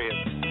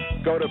experience.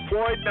 Go to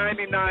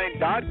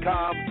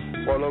Floyd99.com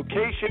for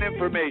location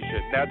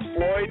information. That's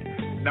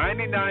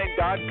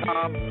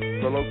Floyd99.com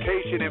for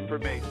location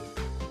information.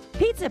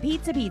 Pizza,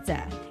 pizza,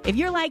 pizza. If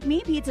you're like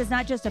me, pizza's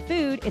not just a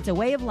food, it's a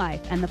way of life.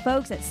 And the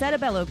folks at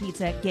Settebello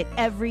Pizza get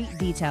every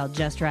detail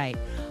just right.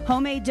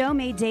 Homemade dough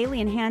made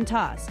daily and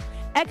hand-tossed.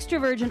 Extra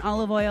virgin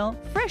olive oil,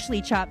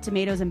 freshly chopped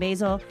tomatoes and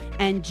basil,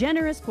 and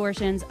generous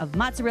portions of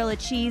mozzarella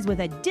cheese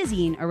with a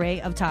dizzying array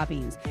of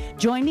toppings.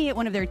 Join me at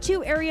one of their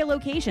two area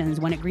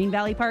locations, one at Green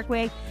Valley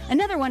Parkway,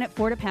 another one at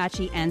Fort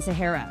Apache and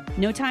Sahara.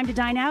 No time to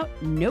dine out?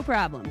 No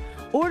problem.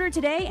 Order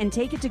today and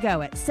take it to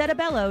go at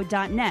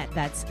settebello.net.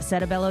 That's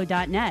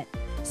settebello.net.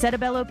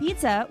 Settebello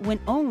Pizza, when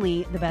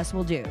only the best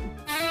will do.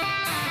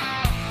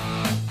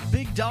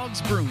 Big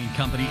Dogs Brewing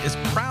Company is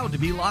proud to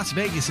be Las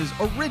Vegas's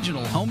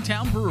original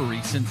hometown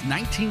brewery since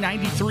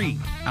 1993.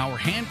 Our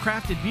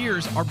handcrafted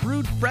beers are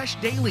brewed fresh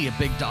daily at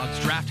Big Dogs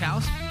Draft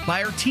House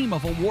by our team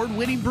of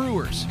award-winning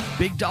brewers.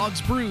 Big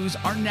Dogs brews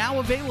are now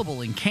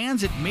available in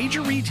cans at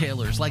major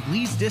retailers like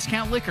Lee's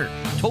Discount Liquor,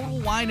 Total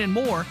Wine and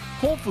More,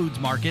 Whole Foods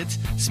Markets,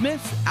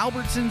 Smith's,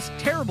 Albertsons,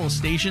 Terrible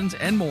Stations,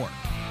 and more.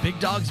 Big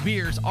Dogs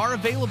beers are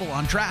available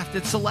on draft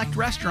at select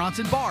restaurants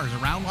and bars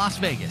around Las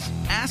Vegas.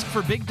 Ask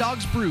for Big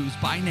Dogs Brews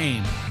by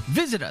name.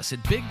 Visit us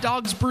at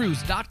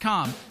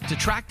BigDogsBrews.com to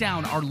track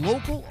down our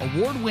local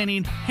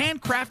award-winning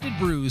handcrafted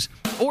brews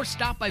or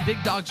stop by Big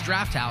Dogs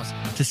Draft House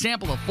to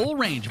sample a full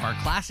range of our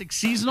classic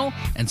seasonal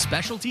and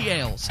specialty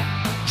ales.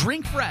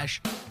 Drink fresh,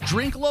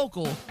 drink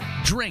local,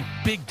 drink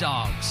Big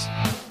Dogs.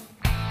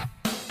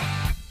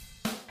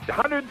 The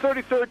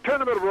 133rd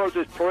Tournament of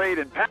Roses Parade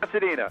in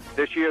Pasadena.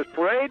 This year's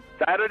parade,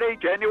 Saturday,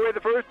 January the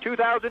 1st,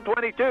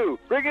 2022.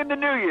 Bring in the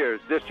New Year's.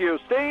 This year's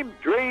theme,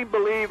 Dream,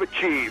 Believe,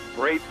 Achieve.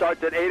 Parade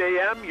starts at 8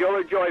 a.m. You'll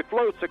enjoy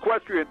floats,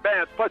 equestrian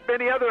bands, plus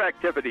many other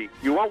activities.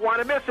 You won't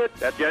want to miss it.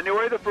 That's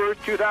January the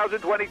 1st,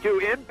 2022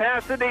 in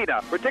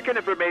Pasadena. For ticket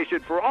information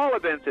for all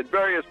events in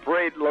various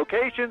parade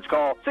locations,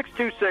 call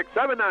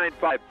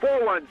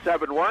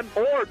 626-795-4171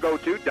 or go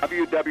to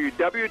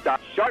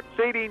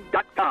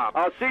www.sharkseating.com.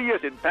 I'll see you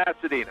in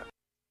Pasadena.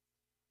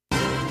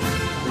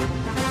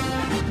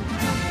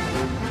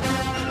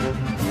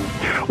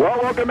 Well,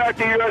 welcome back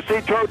to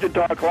USC Trojan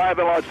Talk live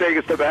in Las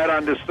Vegas, Nevada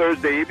on this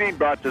Thursday evening,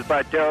 brought to us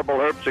by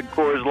Terrible Herbs and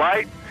Coors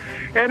Light.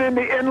 And in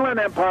the Inland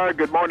Empire,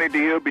 good morning to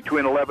you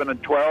between 11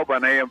 and 12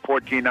 on AM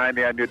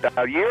 1490 on your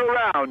dial,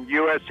 year-round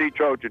USC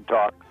Trojan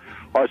Talk.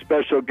 Our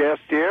special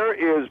guest here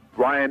is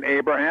Ryan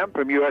Abraham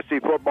from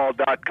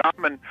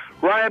USCFootball.com. And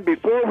Ryan,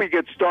 before we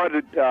get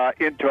started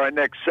into our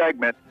next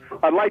segment,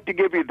 I'd like to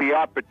give you the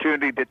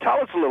opportunity to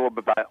tell us a little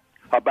bit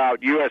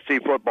about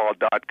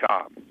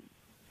USCFootball.com.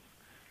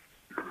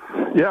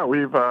 Yeah,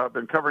 we've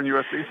been covering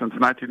USC since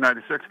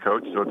 1996,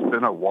 Coach, so it's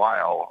been a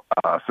while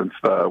since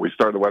we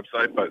started the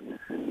website, but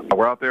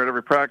we're out there at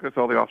every practice,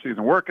 all the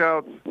off-season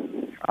workouts,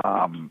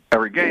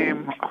 every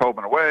game, home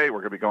and away. We're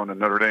going to be going to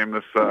Notre Dame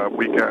this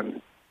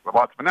weekend with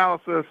lots of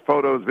analysis,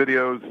 photos,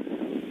 videos,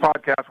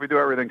 podcasts. We do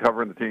everything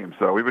covering the team,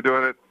 so we've been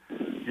doing it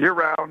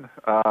year-round,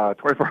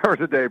 24 hours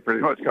a day,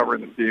 pretty much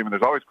covering the team, and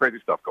there's always crazy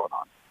stuff going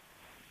on.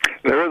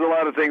 There is a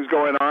lot of things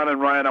going on,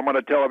 and Ryan, I'm going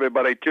to tell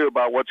everybody, too,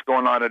 about what's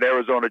going on at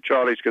Arizona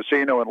Charlie's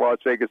Casino in Las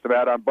Vegas,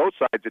 Nevada, on both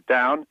sides of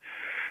town.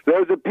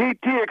 There's a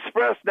PT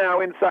Express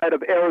now inside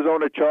of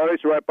Arizona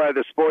Charlie's, right by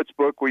the sports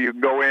book, where you can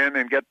go in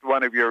and get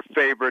one of your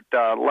favorite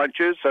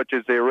lunches, such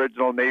as the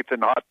original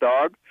Nathan hot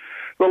dog,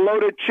 the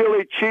loaded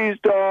chili cheese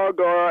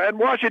dog, and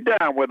wash it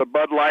down with a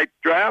Bud Light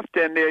draft,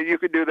 and you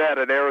can do that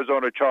at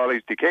Arizona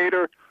Charlie's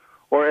Decatur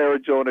or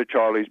Arizona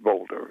Charlie's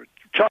Boulder.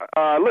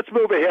 Let's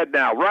move ahead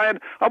now. Ryan,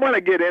 I want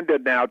to get into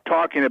now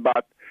talking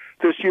about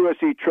this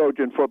USC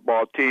Trojan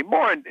football team,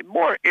 more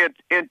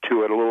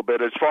into it a little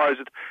bit. As far as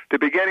the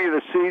beginning of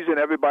the season,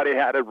 everybody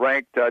had it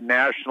ranked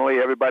nationally.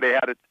 Everybody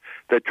had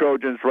the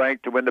Trojans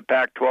ranked to win the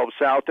Pac-12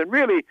 South. And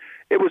really,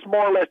 it was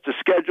more or less the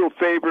schedule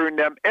favoring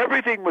them.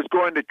 Everything was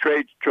going to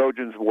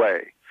Trojans'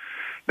 way.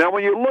 Now,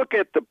 when you look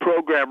at the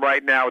program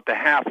right now at the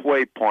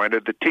halfway point, or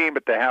the team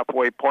at the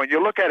halfway point,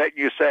 you look at it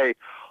and you say,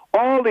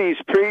 all these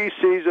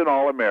preseason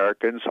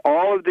All-Americans,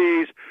 all of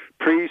these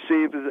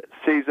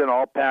preseason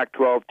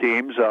All-Pac-12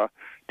 teams,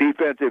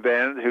 defensive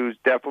end who's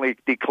definitely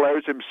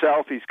declares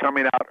himself, he's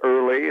coming out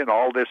early and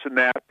all this and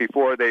that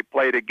before they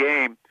played a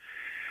game.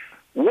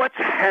 What's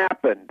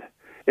happened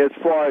as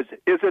far as,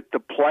 is it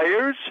the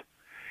players?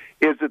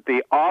 Is it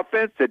the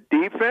offense, the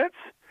defense?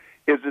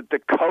 Is it the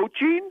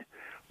coaching?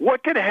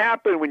 What can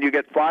happen when you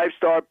get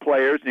five-star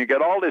players and you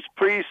get all this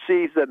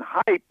preseason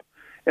hype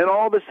and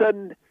all of a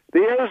sudden the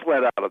air's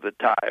let out of the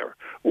tire?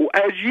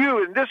 As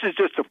you, and this is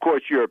just, of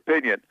course, your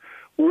opinion,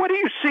 what do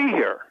you see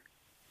here?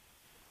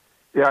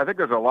 Yeah, I think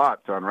there's a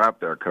lot to unwrap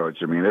there, Coach.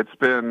 I mean, it's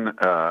been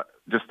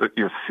just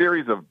a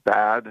series of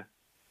bad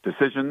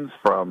decisions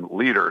from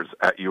leaders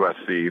at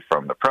USC,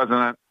 from the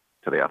president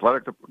to the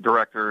athletic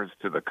directors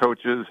to the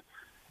coaches,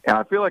 and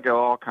I feel like it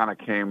all kind of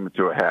came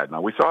to a head.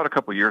 Now, we saw it a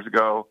couple of years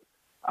ago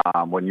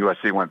when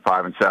USC went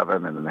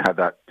 5-7, and then they had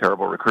that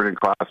terrible recruiting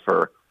class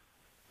for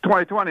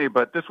 2020,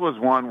 but this was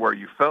one where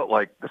you felt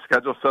like the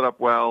schedule set up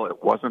well.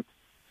 It wasn't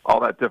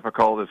all that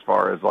difficult as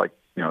far as, like,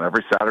 you know,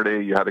 every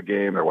Saturday you had a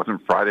game. There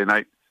wasn't Friday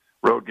night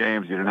road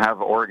games. You didn't have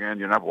Oregon.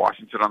 You didn't have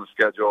Washington on the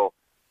schedule.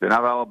 You didn't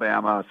have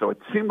Alabama. So it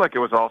seemed like it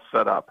was all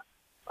set up.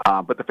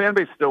 But the fan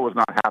base still was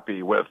not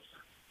happy with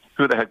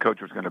who the head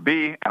coach was going to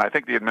be. And I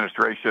think the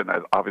administration,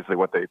 obviously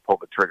what they pulled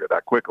the trigger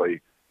that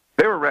quickly,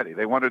 they were ready.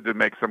 They wanted to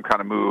make some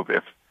kind of move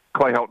if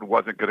Clay Helton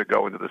wasn't going to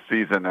go into the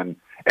season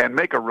and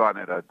make a run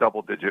at a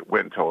double-digit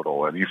win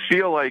total. And you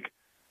feel like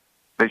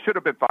they should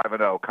have been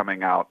 5-0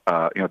 coming out,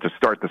 to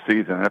start the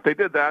season. And if they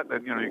did that,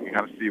 then, you can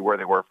kind of see where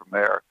they were from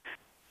there.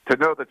 To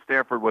know that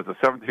Stanford was a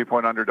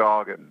 17-point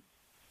underdog and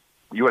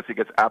USC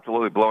gets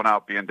absolutely blown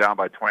out being down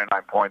by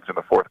 29 points in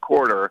the fourth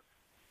quarter,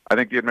 I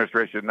think the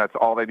administration, that's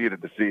all they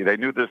needed to see. They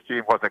knew this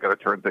team wasn't going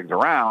to turn things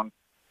around,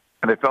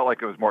 and they felt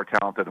like it was more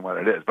talented than what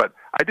it is. But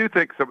I do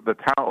think some of the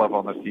talent level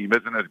on this team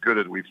isn't as good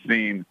as we've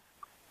seen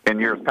in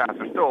years past.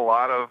 There's still a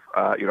lot of,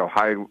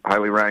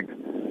 highly ranked,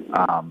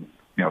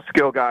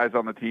 skill guys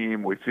on the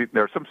team. We've seen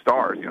there's some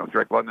stars.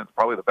 Drake London's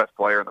probably the best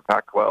player in the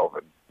Pac-12,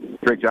 and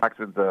Drake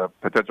Jackson's a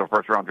potential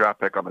first-round draft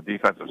pick on the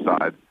defensive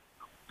side.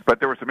 But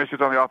there were some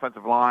issues on the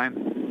offensive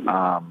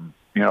line.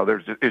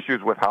 There's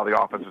issues with how the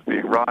offense was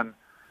being run,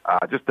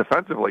 just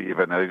defensively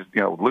even.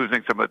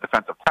 Losing some of the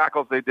defensive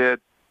tackles they did.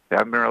 They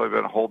haven't really been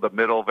able to hold the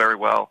middle very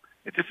well.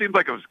 It just seems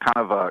like it was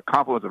kind of a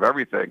confluence of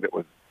everything that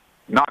was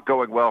not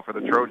going well for the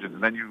Trojans.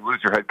 And then you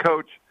lose your head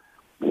coach,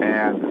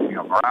 and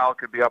morale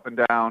could be up and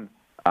down.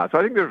 So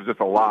I think there's just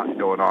a lot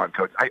going on,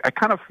 Coach. I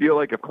kind of feel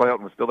like if Clay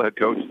Helton was still the head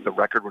coach, the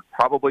record would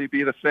probably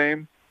be the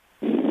same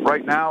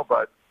right now.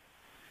 But,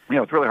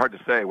 it's really hard to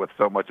say with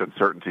so much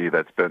uncertainty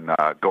that's been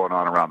going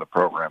on around the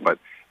program. But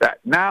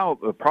now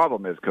the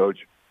problem is, Coach,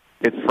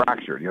 it's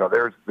fractured.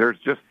 There's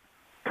just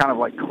kind of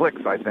like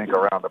cliques, I think,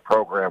 around the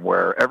program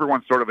where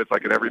everyone sort of, it's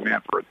like an every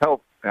man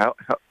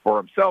for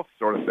himself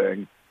sort of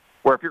thing,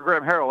 where if you're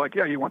Graham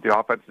Harrell, you want the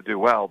offense to do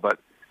well, but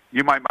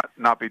you might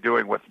not be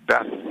doing what's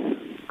best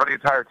for the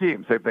entire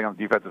team. Same thing on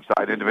the defensive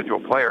side,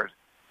 individual players.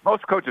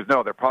 Most coaches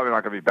know they're probably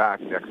not going to be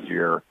back next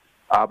year,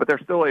 but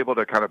they're still able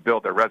to kind of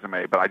build their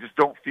resume. But I just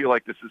don't feel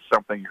like this is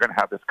something you're going to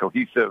have this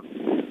cohesive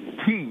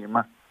team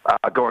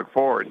going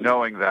forward,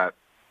 knowing that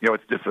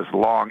it's just this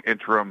long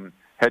interim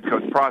head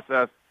coach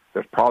process.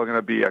 There's probably going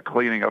to be a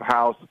cleaning of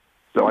house.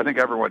 So I think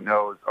everyone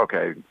knows,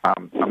 okay,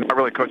 I'm not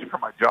really coaching for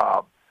my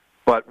job,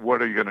 but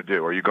what are you going to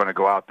do? Are you going to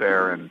go out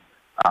there and,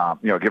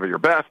 give it your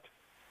best?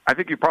 I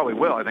think you probably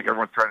will. I think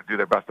everyone's trying to do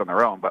their best on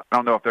their own, but I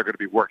don't know if they're going to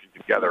be working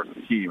together as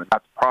a team, and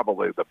that's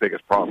probably the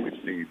biggest problem we've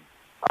seen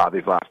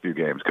these last few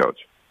games, Coach.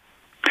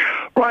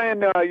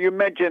 Brian, you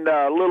mentioned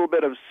a little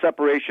bit of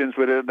separations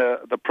within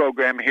the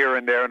program here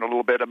and there and a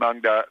little bit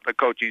among the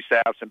coaching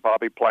staffs and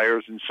probably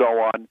players and so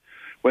on.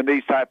 When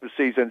these type of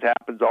seasons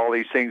happens, all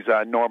these things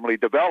normally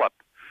develop.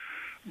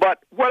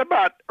 But what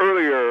about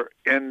earlier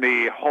in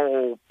the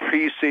whole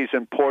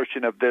preseason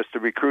portion of this, the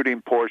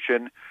recruiting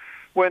portion,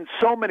 when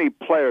so many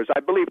players,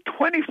 I believe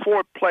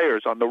 24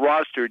 players on the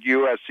roster at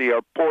USC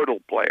are portal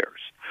players?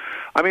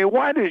 I mean,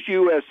 why does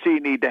USC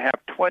need to have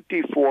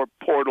 24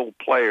 portal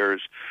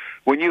players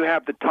when you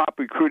have the top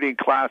recruiting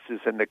classes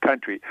in the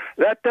country?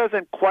 That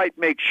doesn't quite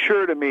make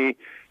sure to me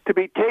to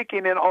be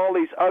taking in all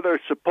these other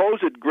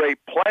supposed great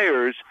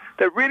players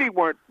that really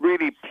weren't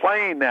really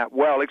playing that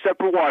well, except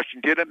for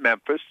Washington and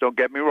Memphis, don't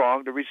get me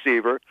wrong, the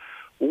receiver.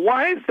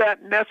 Why is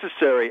that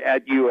necessary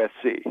at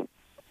USC?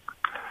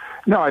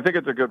 No, I think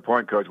it's a good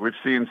point, Coach. We've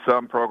seen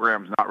some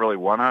programs not really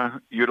want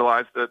to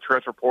utilize the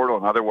transfer portal,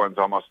 and other ones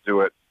almost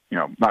do it,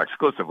 not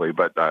exclusively,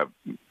 but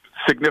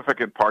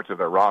significant parts of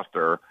their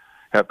roster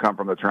have come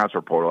from the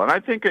transfer portal. And I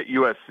think at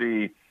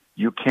USC,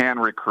 you can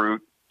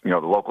recruit, the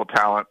local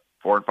talent,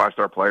 4- and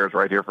 5-star players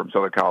right here from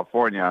Southern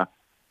California,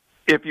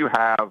 if you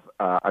have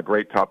a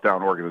great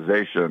top-down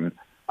organization.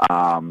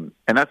 And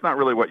that's not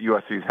really what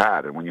USC's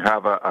had. And when you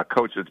have a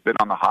coach that's been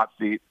on the hot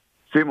seat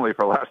seemingly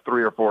for the last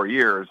 3 or 4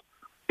 years,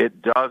 it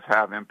does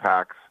have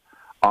impacts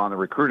on the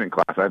recruiting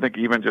class. I think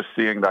even just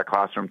seeing that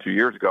class from 2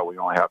 years ago, we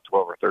only have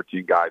 12 or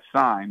 13 guys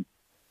signed.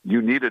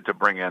 You needed to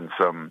bring in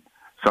some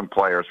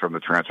players from the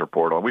transfer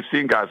portal. And we've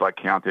seen guys like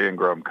Keontae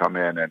Ingram come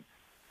in and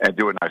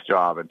do a nice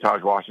job. And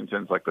Taj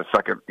Washington's like the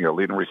second,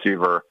 leading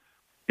receiver,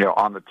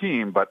 on the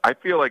team. But I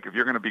feel like if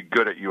you're going to be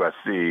good at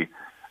USC,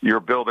 you're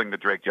building the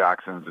Drake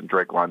Jacksons and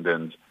Drake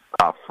Londons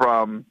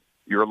from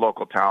your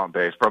local talent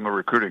base, from the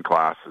recruiting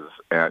classes,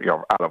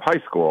 out of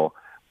high school.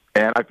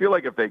 And I feel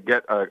like if they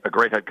get a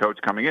great head coach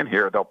coming in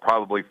here, they'll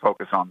probably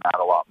focus on that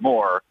a lot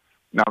more.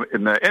 Now,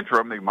 in the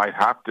interim, they might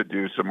have to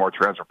do some more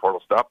transfer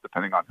portal stuff,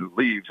 depending on who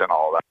leaves and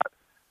all that.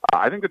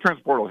 I think the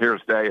transfer portal is here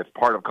to stay. It's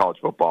part of college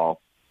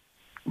football.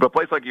 But a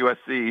place like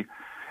USC,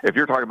 if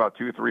you're talking about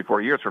 2, 3,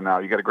 4 years from now,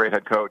 you get a great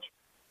head coach,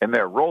 and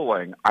they're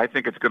rolling, I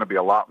think it's going to be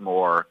a lot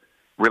more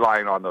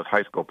relying on those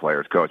high school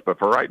players, Coach. But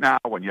for right now,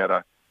 when you had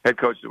a head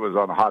coach that was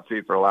on the hot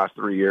seat for the last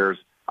 3 years,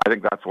 I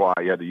think that's why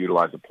you had to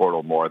utilize the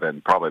portal more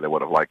than probably they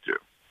would have liked to.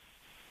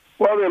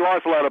 Well, they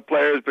lost a lot of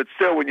players, but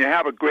still, when you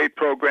have a great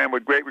program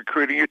with great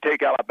recruiting, you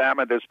take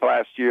Alabama this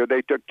past year,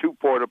 they took 2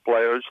 portal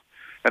players,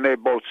 and they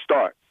both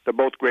start. They're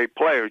both great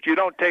players. You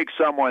don't take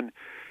someone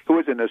who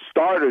isn't a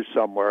starter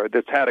somewhere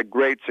that's had a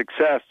great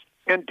success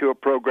into a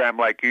program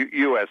like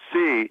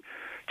USC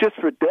just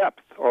for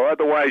depth, or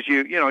otherwise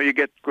you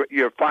get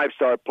your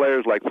 5-star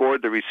players like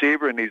Ford, the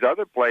receiver, and these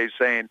other players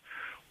saying,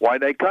 why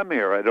they come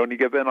here? I don't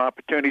give an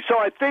opportunity. So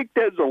I think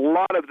there's a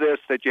lot of this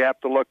that you have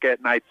to look at,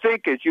 and I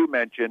think, as you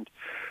mentioned,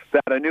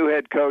 that a new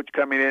head coach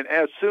coming in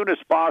as soon as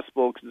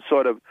possible can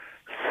sort of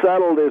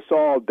settle this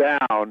all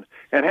down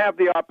and have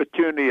the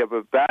opportunity of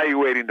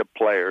evaluating the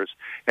players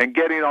and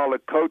getting all the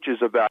coaches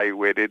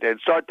evaluated and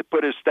start to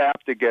put his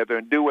staff together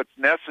and do what's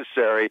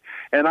necessary.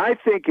 And I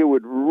think it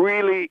would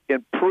really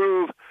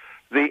improve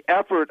the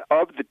effort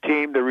of the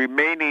team the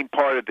remaining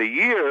part of the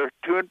year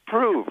to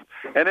improve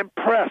and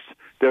impress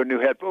their new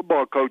head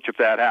football coach if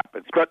that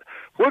happens. But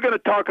we're going to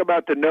talk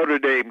about the Notre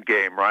Dame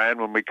game,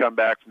 Ryan, when we come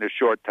back from this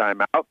short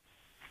timeout.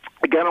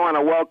 Again, I want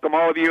to welcome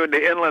all of you in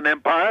the Inland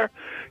Empire.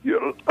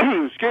 You're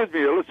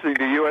listening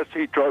to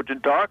USC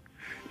Trojan Talk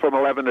from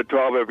 11 to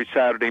 12 every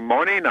Saturday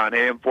morning on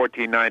AM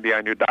 1490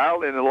 on your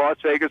dial. And in Las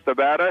Vegas,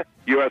 Nevada,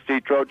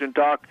 USC Trojan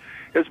Talk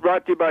is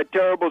brought to you by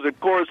Terribles and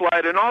Coors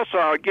Light. And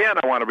also, again,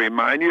 I want to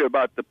remind you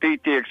about the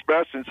PT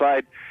Express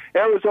inside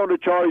Arizona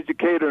Charlie's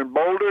Decatur and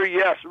Boulder.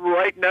 Yes,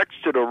 right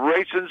next to the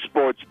Racing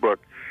Sportsbook.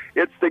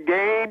 It's the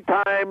game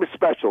time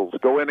specials.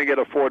 Go in and get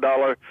a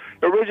 $4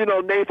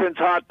 original Nathan's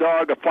hot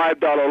dog, a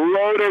 $5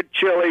 loaded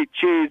chili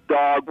cheese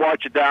dog.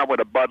 Wash it down with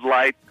a Bud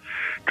Light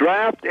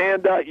draft,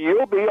 and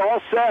you'll be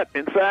all set.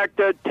 In fact,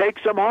 take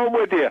some home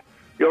with you.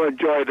 You'll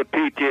enjoy the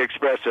PT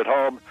Express at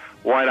home.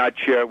 Why not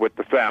share it with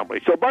the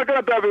family? So buckle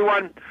up,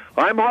 everyone.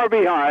 I'm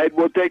Harvey Hyde.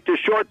 We'll take this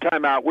short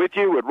time out with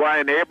you with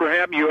Ryan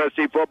Abraham,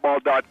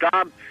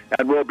 USCFootball.com,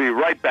 and we'll be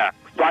right back.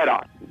 Right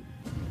on.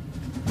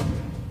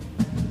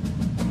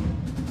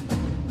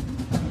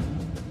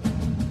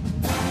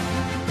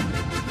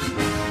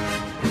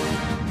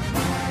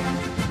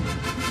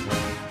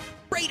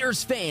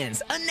 Bears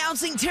fans,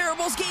 announcing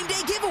Terrible's Game Day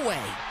giveaway.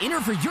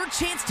 Enter for your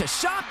chance to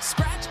shop,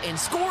 scratch, and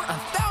score a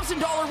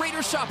 $1,000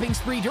 Raiders shopping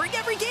spree during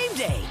every game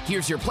day.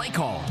 Here's your play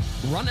call.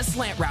 Run a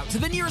slant route to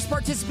the nearest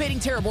participating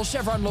Terrible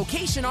Chevron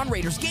location on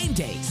Raiders game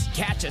days.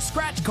 Catch a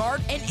scratch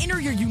card and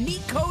enter your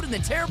unique code in the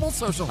Terrible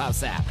Social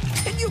House app.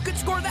 And you could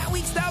score that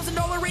week's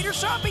 $1,000 Raiders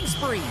shopping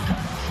spree.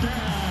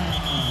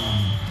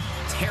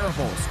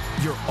 Terribles,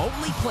 your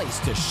only place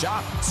to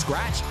shop,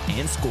 scratch,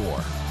 and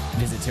score.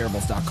 Visit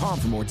Terribles.com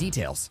for more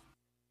details.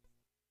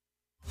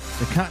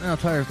 The Continental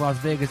Tires Las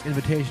Vegas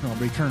Invitational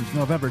returns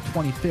November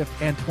 25th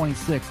and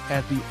 26th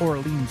at the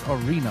Orleans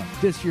Arena.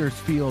 This year's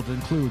field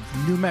includes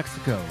New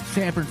Mexico,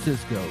 San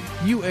Francisco,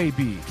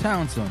 UAB,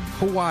 Townsend,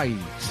 Hawaii,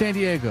 San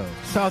Diego,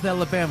 South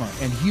Alabama,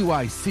 and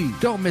UIC.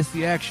 Don't miss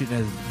the action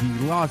as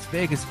the Las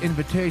Vegas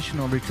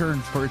Invitational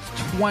returns for its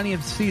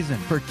 20th season.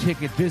 For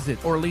tickets, visit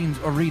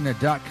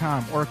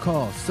OrleansArena.com or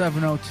call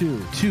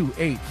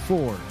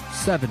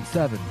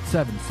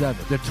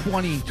 702-284-7777. The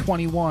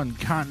 2021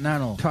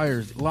 Continental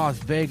Tires Las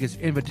Vegas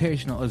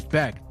Invitational is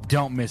back.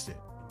 Don't miss it.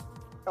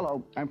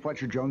 Hello, I'm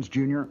Fletcher Jones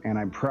Jr., and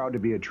I'm proud to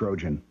be a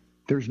Trojan.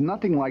 There's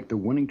nothing like the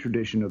winning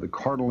tradition of the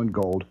Cardinal and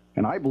Gold,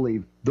 and I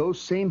believe those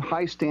same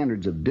high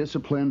standards of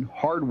discipline,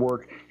 hard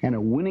work, and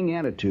a winning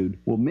attitude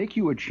will make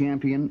you a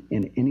champion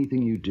in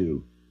anything you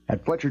do.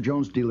 At Fletcher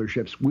Jones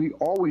dealerships, we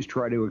always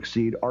try to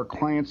exceed our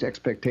clients'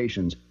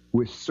 expectations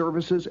with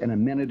services and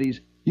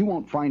amenities you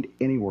won't find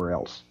anywhere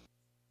else.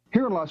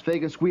 Here in Las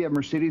Vegas, we have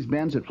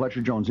Mercedes-Benz at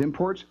Fletcher Jones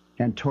Imports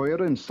and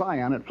Toyota and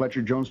Scion at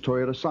Fletcher Jones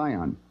Toyota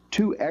Scion.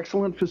 Two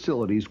excellent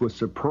facilities with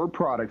superb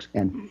products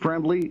and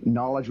friendly,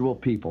 knowledgeable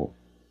people.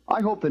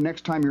 I hope the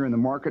next time you're in the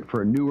market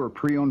for a new or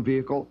pre-owned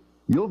vehicle,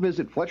 you'll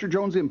visit Fletcher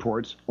Jones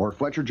Imports or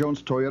Fletcher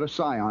Jones Toyota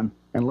Scion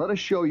and let us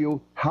show you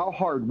how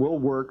hard we'll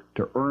work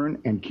to earn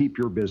and keep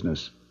your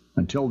business.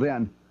 Until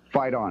then,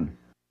 fight on.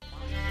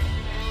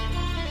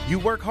 You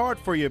work hard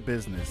for your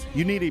business.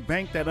 You need a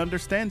bank that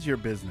understands your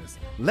business.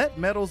 Let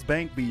Metals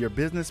Bank be your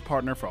business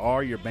partner for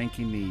all your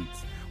banking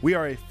needs. We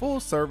are a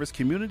full-service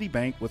community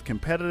bank with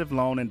competitive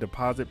loan and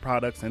deposit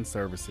products and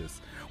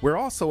services. We're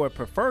also a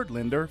preferred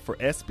lender for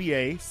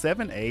SBA,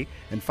 7A,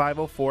 and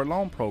 504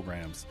 loan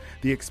programs.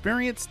 The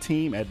experienced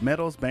team at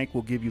Metals Bank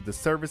will give you the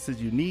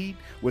services you need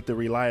with the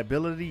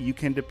reliability you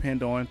can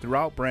depend on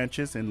throughout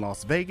branches in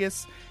Las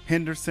Vegas,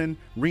 Henderson,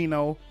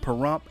 Reno,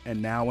 Pahrump, and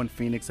now in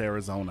Phoenix,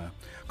 Arizona.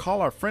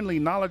 Call our friendly,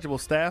 knowledgeable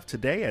staff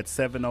today at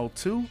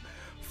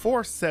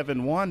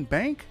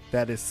 702-471-BANK.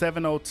 That is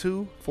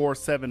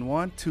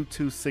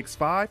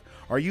 702-471-2265.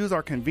 Or use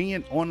our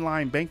convenient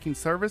online banking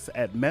service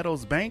at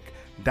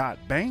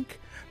metalsbank.bank.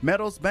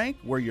 Metals Bank,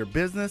 where your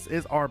business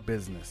is our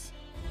business.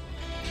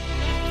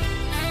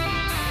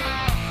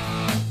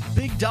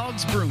 Big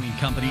Dogs Brewing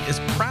Company is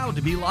proud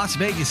to be Las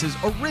Vegas's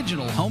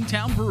original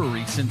hometown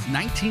brewery since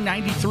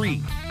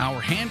 1993. Our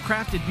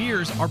handcrafted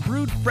beers are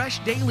brewed fresh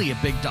daily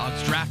at Big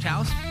Dogs Draft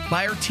House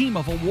by our team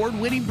of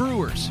award-winning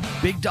brewers.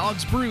 Big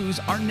Dogs brews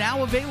are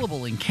now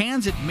available in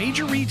cans at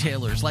major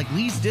retailers like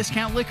Lee's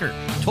Discount Liquor,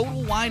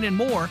 Total Wine and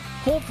More,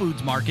 Whole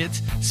Foods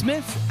Markets,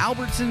 Smith's,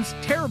 Albertsons,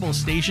 Terrible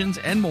Stations,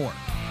 and more.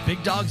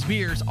 Big Dogs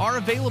beers are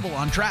available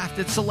on draft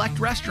at select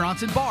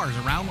restaurants and bars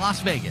around Las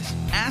Vegas.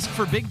 Ask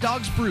for Big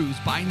Dogs Brews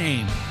by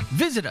name.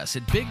 Visit us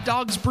at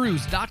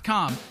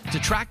BigDogsBrews.com to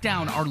track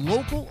down our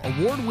local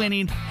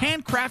award-winning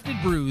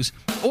handcrafted brews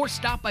or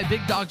stop by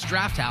Big Dogs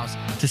Draft House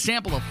to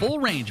sample a full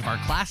range of our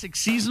classic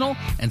seasonal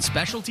and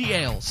specialty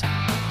ales.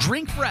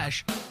 Drink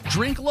fresh,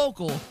 drink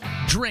local,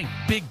 drink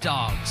Big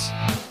Dogs.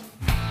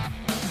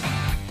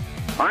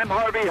 I'm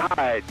Harvey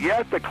Hyde.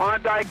 Yes, the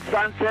Klondike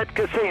Sunset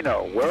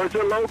Casino. Where is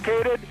it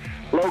located?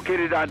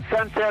 Located on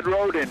Sunset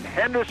Road in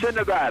Henderson,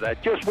 Nevada,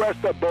 just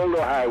west of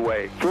Boulder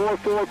Highway.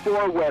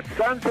 444 West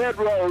Sunset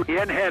Road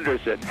in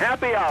Henderson.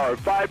 Happy hour,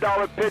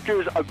 $5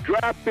 pitchers of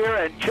draft beer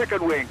and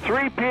chicken wings,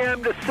 3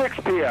 p.m. to 6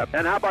 p.m.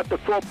 And how about the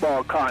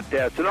football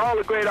contest and all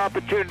the great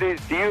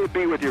opportunities to you to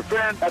be with your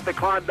friends at the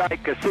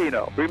Klondike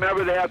Casino.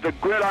 Remember, they have the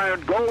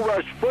Gridiron Gold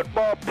Rush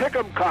football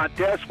pick'em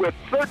contest with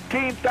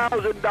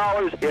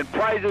 $13,000 in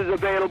prizes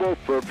available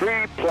for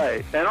free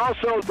play. And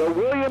also the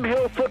William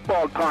Hill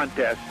football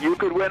contest. You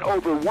could win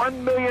over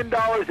 $1 million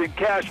in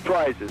cash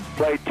prizes.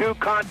 Play 2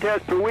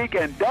 contests per week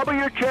and double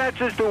your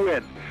chances to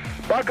win.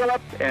 Buckle up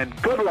and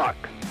good luck.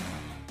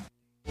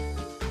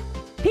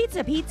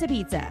 Pizza, pizza,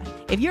 pizza.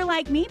 If you're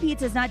like me,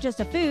 pizza's not just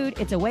a food,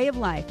 it's a way of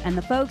life. And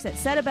the folks at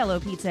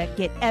Settebello Pizza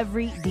get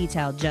every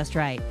detail just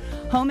right.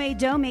 Homemade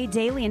dough made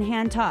daily and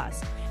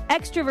hand-tossed.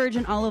 Extra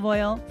virgin olive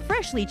oil,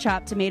 freshly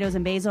chopped tomatoes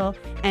and basil,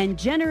 and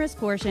generous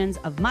portions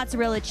of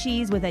mozzarella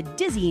cheese with a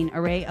dizzying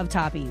array of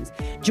toppings.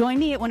 Join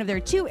me at one of their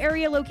 2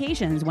 area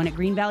locations, one at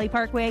Green Valley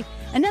Parkway,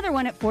 another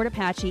one at Fort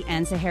Apache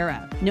and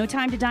Sahara. No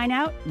time to dine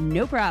out?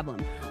 No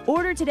problem.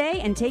 Order today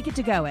and take it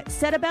to go at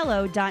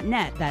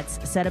settebello.net. That's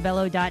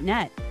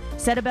settebello.net.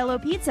 Settebello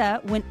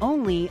Pizza, when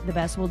only the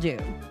best will do.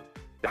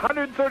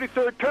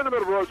 133rd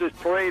Tournament of Roses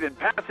Parade in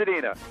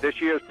Pasadena. This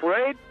year's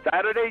parade,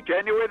 Saturday,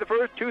 January the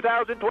 1st,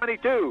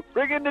 2022.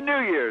 Bring in the New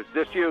Year's.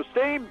 This year's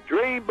theme,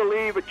 Dream,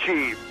 Believe,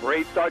 Achieve.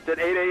 Parade starts at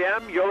 8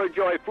 a.m. You'll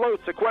enjoy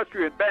floats,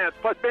 equestrian bands,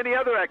 plus many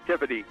other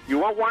activities. You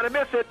won't want to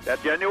miss it.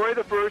 That's January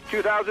the 1st,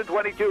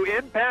 2022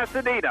 in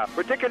Pasadena.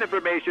 For ticket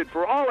information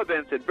for all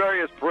events at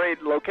various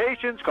parade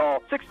locations,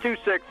 call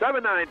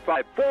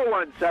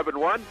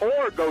 626-795-4171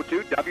 or go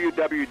to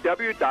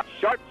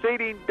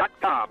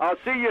www.sharpseating.com. I'll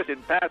see you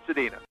in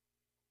Pasadena.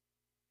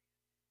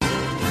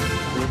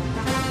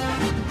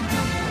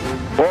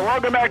 Well,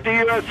 welcome back to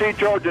USC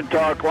Trojan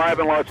Talk, live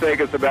in Las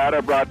Vegas,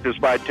 Nevada, brought to us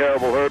by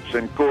Terrible Herbst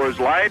and Coors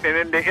Light. And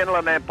in the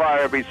Inland Empire,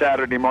 every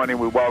Saturday morning,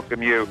 we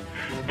welcome you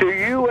to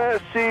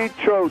USC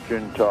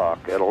Trojan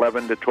Talk at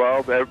 11 to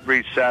 12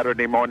 every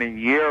Saturday morning,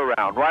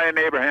 year-round. Ryan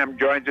Abraham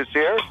joins us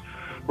here.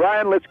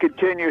 Ryan, let's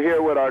continue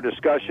here with our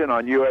discussion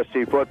on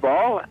USC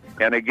football.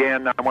 And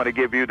again, I want to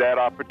give you that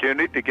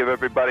opportunity to give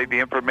everybody the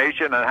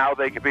information on how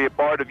they can be a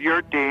part of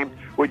your team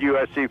with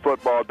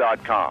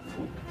USCfootball.com.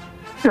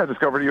 Yeah,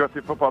 just go over to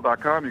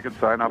USCfootball.com. You can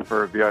sign up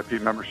for a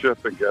VIP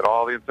membership and get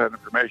all the inside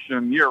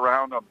information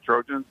year-round on the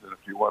Trojans. And if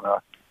you want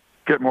to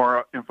get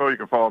more info, you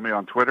can follow me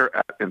on Twitter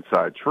at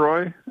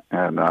InsideTroy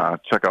and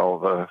check all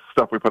the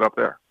stuff we put up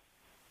there.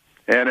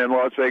 And in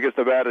Las Vegas,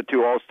 Nevada, to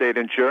Allstate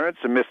Insurance,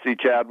 and Misty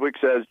Chadwick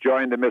says,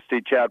 join the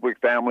Misty Chadwick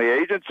Family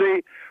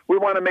Agency. We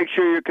want to make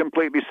sure you're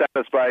completely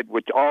satisfied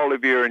with all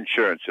of your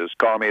insurances.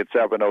 Call me at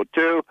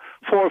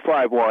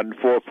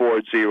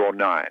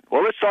 702-451-4409.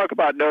 Well, let's talk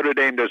about Notre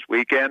Dame this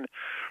weekend.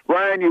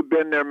 Ryan, you've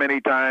been there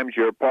many times.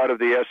 You're part of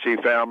the SC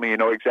family. You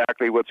know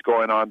exactly what's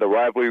going on, the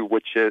rivalry,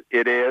 which it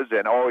is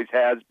and always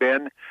has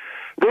been.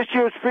 This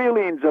year's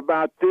feelings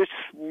about this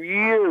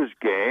year's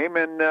game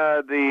and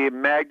the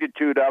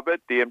magnitude of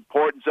it, the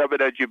importance of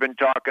it as you've been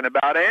talking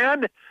about,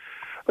 and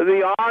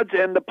the odds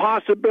and the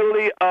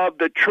possibility of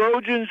the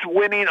Trojans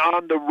winning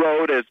on the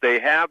road as they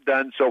have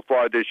done so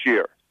far this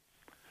year.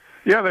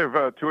 Yeah, they've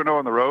 2-0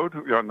 on the road.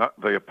 You know,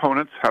 the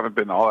opponents haven't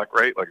been all that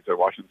great. Like I said,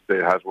 Washington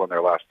State has won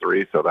their last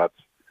three, so that's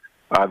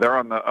they're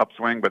on the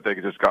upswing, but they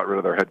just got rid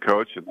of their head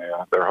coach, and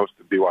they're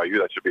hosting BYU.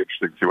 That should be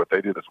interesting to see what they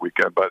do this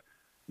weekend. But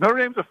Notre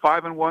Dame's a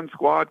 5-1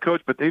 squad,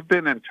 Coach, but they've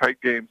been in tight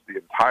games the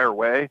entire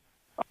way.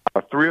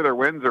 3 of their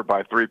wins are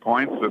by 3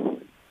 points,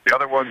 and the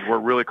other ones were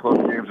really close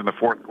games in the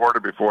fourth quarter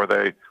before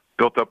they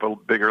built up a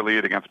bigger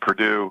lead against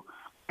Purdue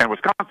and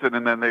Wisconsin,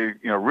 and then they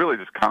really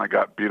just kind of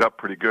got beat up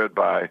pretty good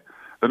by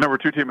the number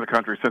 2 team in the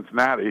country,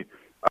 Cincinnati,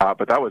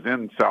 but that was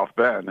in South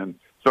Bend. And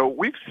so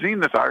we've seen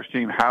this Irish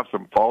team have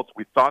some faults.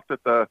 We thought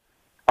that the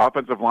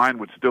offensive line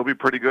would still be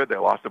pretty good. They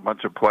lost a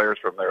bunch of players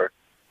from their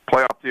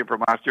playoff team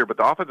from last year, but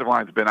the offensive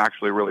line's been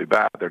actually really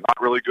bad. They're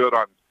not really good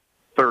on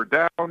third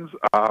downs,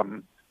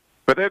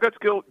 but they've got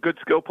good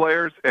skill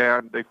players,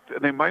 and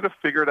they might have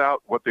figured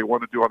out what they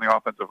want to do on the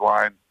offensive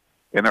line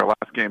in their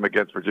last game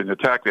against Virginia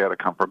Tech. They had a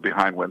come from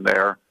behind win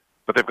there,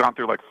 but they've gone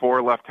through like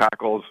 4 left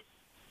tackles.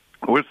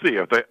 We'll see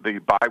if the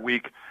bye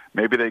week,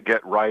 maybe they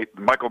get right.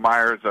 Michael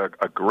Myers, a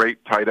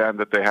great tight end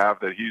that they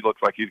have, that he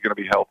looks like he's going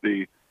to be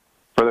healthy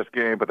for this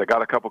game, but they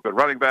got a couple good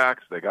running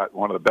backs. They got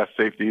one of the best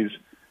safeties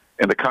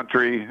in the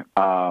country,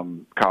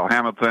 Kyle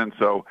Hamilton.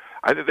 So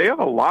they have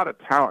a lot of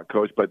talent,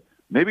 Coach, but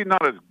maybe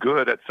not as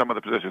good at some of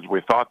the positions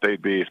we thought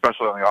they'd be,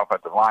 especially on the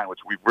offensive line, which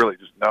we've really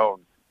just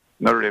known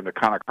Notre Dame to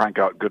kind of crank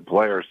out good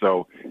players.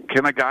 So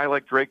can a guy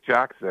like Drake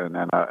Jackson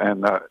and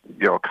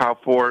Kyle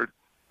Ford,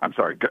 can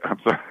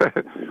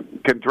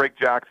Drake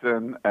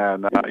Jackson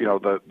and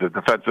the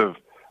defensive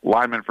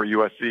lineman for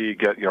USC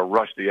get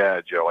rush the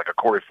edge, like a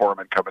Corey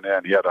Foreman coming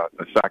in? He had a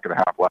sack and a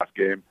half last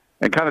game,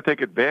 and kind of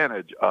take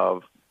advantage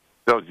of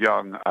those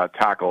young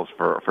tackles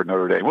for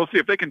Notre Dame. We'll see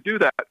if they can do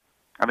that.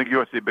 I think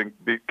USC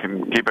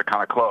can keep it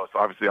kind of close.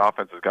 Obviously,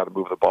 offense has got to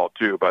move the ball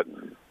too, but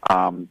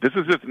this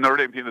is just a Notre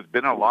Dame team that's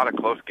been in a lot of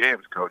close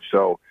games, Coach.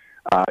 So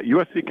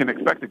USC can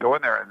expect to go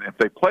in there, and if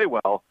they play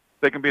well,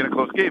 they can be in a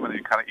close game, and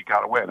you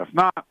got to win. If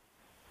not,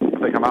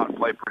 if they come out and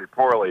play pretty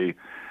poorly,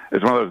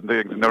 it's one of those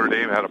things. Notre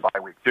Dame had a bye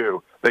week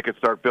too. They could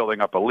start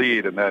building up a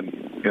lead, and then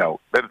then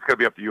it's going to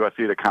be up to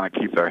USC to kind of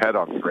keep their head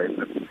on straight.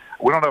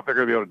 We don't know if they're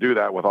going to be able to do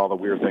that with all the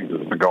weird things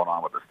that's been going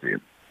on with this team.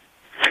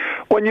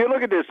 When you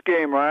look at this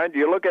game, Ryan, do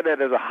you look at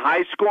it as a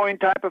high-scoring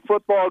type of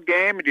football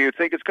game, or do you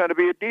think it's going to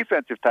be a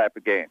defensive type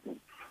of game?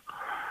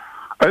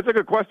 That's a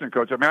good question,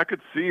 Coach. I mean, I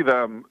could see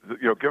them,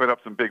 giving up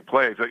some big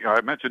plays.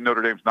 I mentioned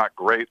Notre Dame's not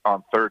great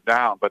on third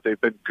down, but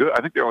they've been good. I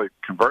think they only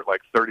convert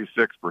like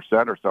 36%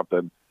 or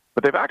something,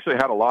 but they've actually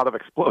had a lot of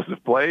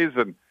explosive plays,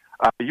 and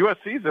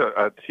USC's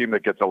a team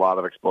that gets a lot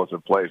of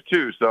explosive plays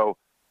too. So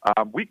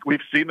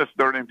we've seen this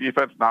Notre Dame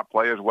defense not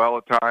play as well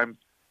at times.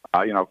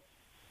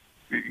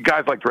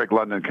 Guys like Drake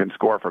London can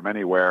score from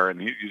anywhere,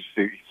 and you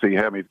see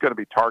him. He's going to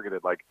be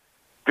targeted like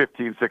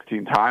 15,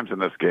 16 times in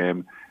this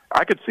game.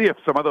 I could see if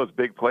some of those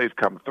big plays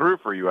come through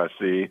for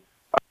USC,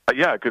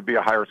 it could be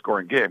a higher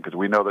scoring game because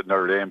we know that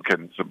Notre Dame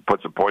can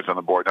put some points on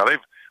the board. Now,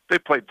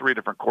 they've played 3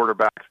 different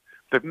quarterbacks.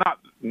 They've not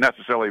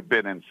necessarily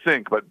been in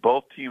sync, but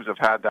both teams have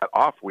had that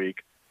off week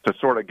to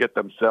sort of get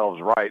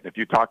themselves right. If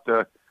you talk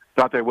to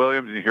Dante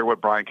Williams and you hear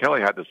what Brian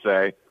Kelly had to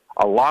say,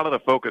 a lot of the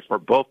focus for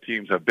both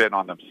teams have been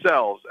on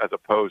themselves as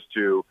opposed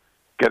to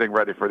getting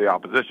ready for the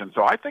opposition.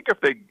 So I think if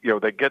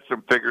they get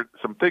some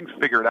things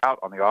figured out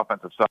on the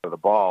offensive side of the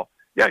ball,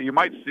 yeah, you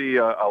might see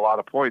a lot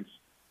of points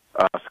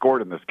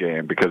scored in this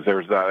game because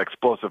there's that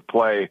explosive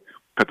play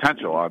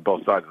potential on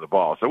both sides of the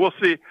ball. So we'll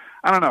see.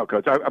 I don't know,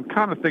 Coach. I'm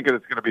kind of thinking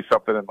it's going to be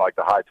something in like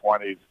the high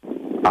 20s.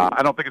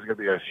 I don't think it's going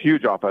to be a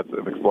huge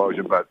offensive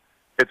explosion, but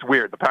it's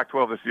weird. The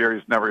Pac-12 this year, you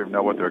just never even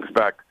know what to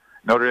expect.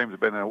 Notre Dame's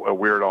been a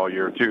weird all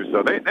year, too.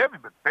 So they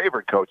haven't been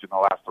favored, Coach, in the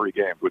last 3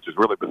 games, which is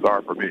really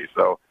bizarre for me.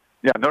 So,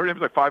 yeah, Notre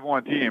Dame's a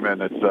 5-1 team,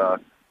 and it's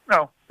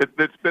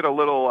been a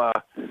little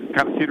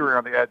kind of teetering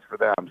on the edge for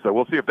them. So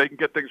we'll see if they can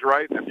get things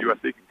right and if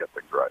USC can get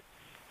things right.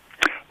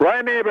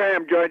 Ryan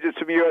Abraham joins us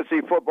from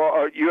USC Football,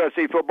 or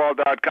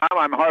USCFootball.com.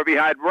 I'm Harvey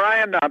Hyde.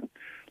 Ryan,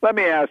 let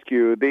me ask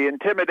you, the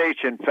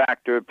intimidation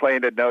factor of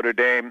playing at Notre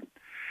Dame,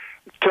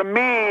 to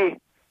me,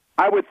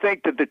 I would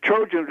think that the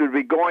Trojans would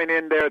be going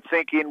in there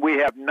thinking we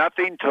have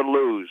nothing to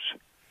lose.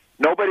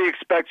 Nobody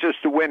expects us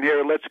to win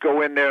here. Let's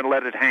go in there and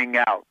let it hang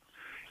out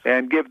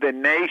and give the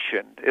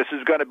nation. This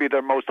is going to be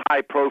their most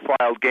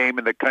high-profile game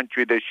in the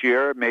country this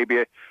year.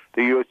 Maybe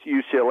the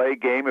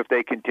UCLA game, if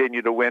they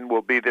continue to win,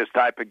 will be this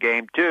type of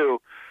game too.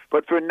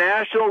 But for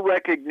national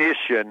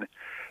recognition,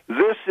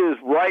 this is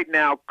right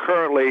now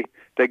currently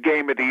the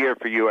game of the year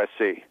for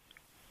USC.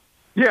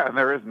 Yeah, and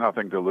there is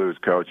nothing to lose,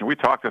 Coach. And we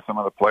talked to some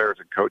of the players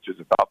and coaches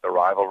about the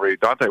rivalry.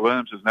 Dante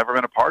Williams has never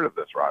been a part of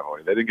this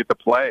rivalry. They didn't get to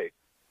play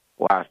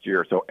last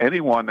year. So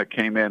anyone that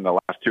came in the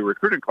last 2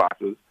 recruiting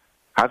classes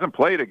hasn't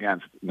played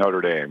against Notre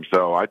Dame.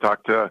 So I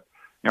talked to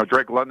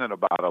Drake London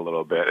about it a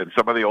little bit. And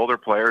some of the older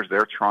players,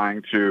 they're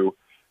trying to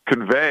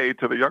convey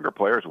to the younger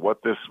players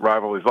what this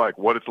rivalry is like,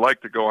 what it's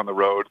like to go on the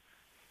road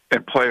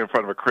and play in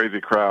front of a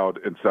crazy crowd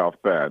in South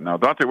Bend. Now,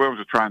 Dante Williams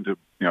is trying to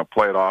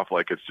play it off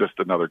like it's just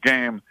another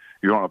game.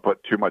 You don't want to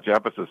put too much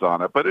emphasis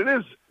on it, but it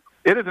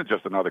isn't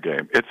just another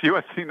game. It's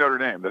USC Notre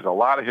Dame. There's a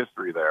lot of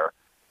history there.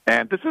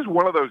 And this is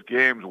one of those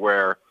games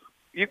where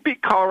you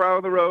beat Colorado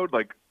on the road,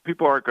 like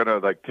people aren't going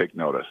to take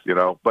notice,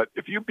 But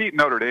if you beat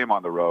Notre Dame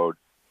on the road,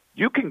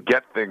 you can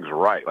get things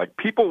right. Like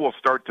people will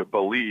start to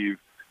believe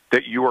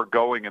that you are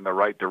going in the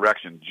right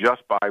direction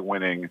just by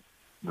winning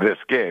this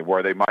game,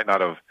 where they might not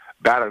have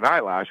batted an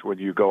eyelash when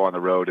you go on the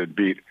road and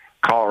beat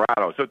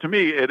Colorado. So to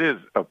me, it is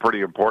a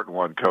pretty important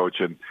one, Coach,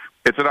 and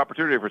it's an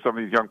opportunity for some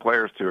of these young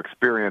players to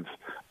experience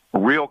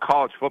real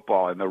college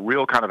football and the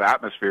real kind of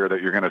atmosphere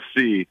that you're going to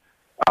see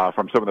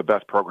from some of the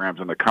best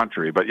programs in the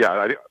country. But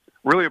yeah,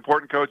 really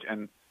important, Coach,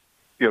 and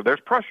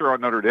there's pressure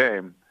on Notre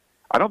Dame.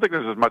 I don't think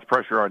there's as much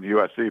pressure on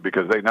USC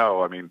because they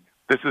know. I mean,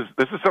 this is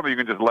something you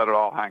can just let it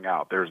all hang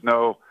out. There's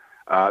no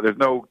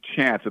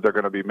chance that they're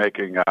going to be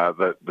making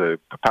the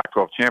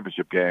Pac-12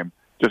 championship game.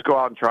 Just go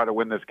out and try to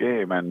win this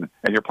game, and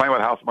you're playing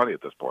with house money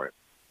at this point.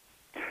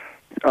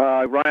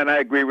 Ryan, I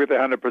agree with you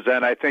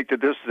 100%. I think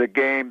that this is a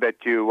game that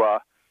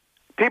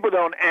people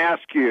don't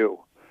ask you,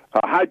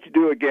 how'd you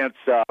do against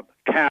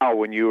Cal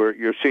when you were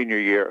your senior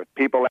year?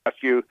 People ask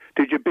you,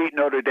 did you beat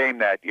Notre Dame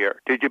that year?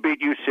 Did you beat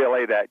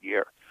UCLA that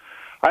year?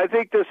 I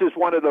think this is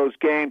one of those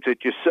games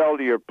that you sell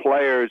to your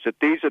players, that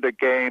these are the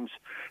games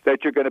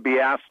that you're going to be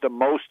asked the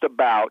most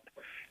about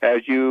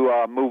as you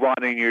move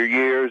on in your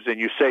years and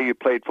you say you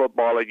played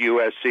football at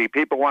USC.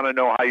 People want to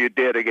know how you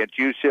did against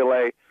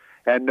UCLA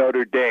and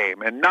Notre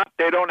Dame. And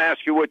they don't ask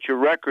you what your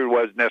record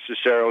was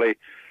necessarily.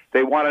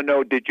 They want to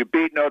know, did you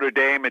beat Notre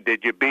Dame and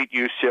did you beat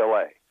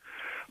UCLA?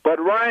 But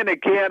Ryan,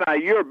 again,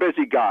 you're a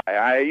busy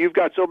guy. You've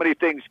got so many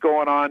things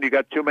going on. You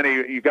got so many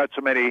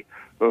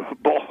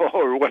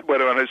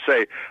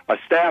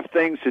staff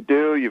things to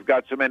do. You've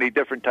got so many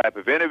different type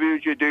of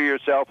interviews you do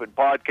yourself and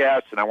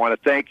podcasts. And I want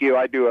to thank you.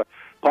 I do a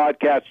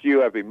podcast to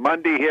you every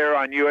Monday here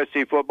on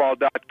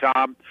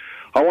USCFootball.com.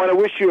 I want to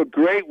wish you a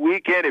great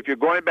weekend. If you're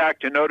going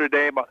back to Notre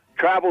Dame,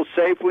 travel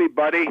safely,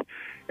 buddy,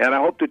 and I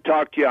hope to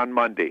talk to you on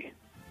Monday.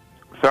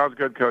 Sounds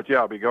good, Coach. Yeah,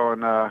 I'll be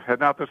going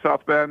heading out to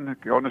South Bend,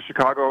 going to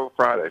Chicago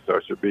Friday, so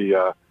it should be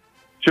an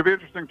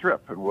interesting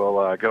trip, and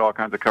we'll get all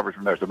kinds of coverage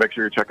from there. So make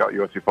sure you check out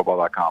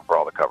USCFootball.com for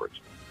all the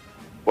coverage.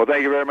 Well,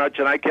 thank you very much,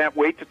 and I can't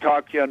wait to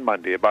talk to you on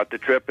Monday about the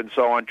trip and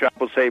so on.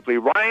 Travel safely.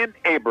 Ryan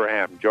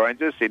Abraham joins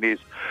us, and he's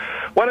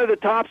one of the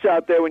tops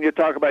out there when you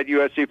talk about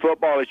USC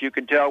football. As you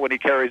can tell when he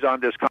carries on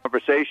this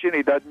conversation,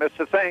 he doesn't miss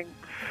a thing.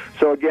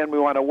 So, again, we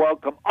want to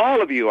welcome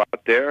all of you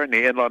out there in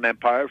the Inland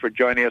Empire for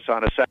joining us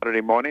on a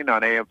Saturday morning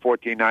on AM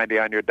 1490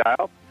 on your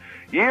dial.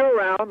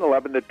 Year-round,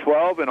 11 to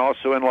 12, and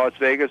also in Las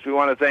Vegas. We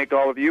want to thank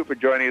all of you for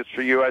joining us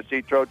for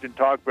USC Trojan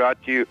Talk,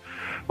 brought to you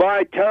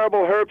by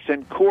Terrible Herbst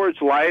and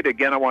Coors Light.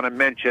 Again, I want to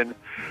mention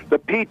the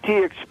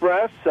PT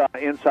Express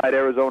inside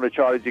Arizona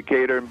Charlie's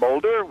Decatur in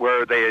Boulder,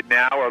 where they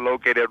now are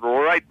located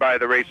right by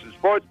the Race and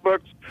Sports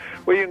Books,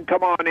 where you can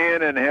come on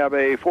in and have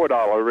a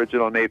 $4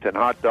 original Nathan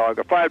hot dog,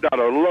 a $5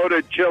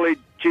 loaded chili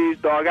cheese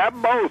dog, have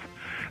them both,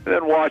 and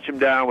then wash them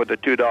down with a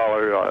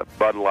 $2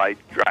 Bud Light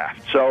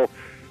draft. So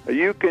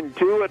you can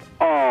do it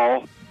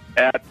all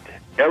at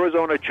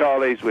Arizona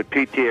Charlie's with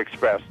PT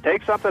Express.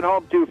 Take something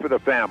home, too, for the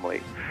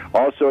family.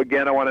 Also,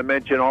 again, I want to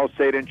mention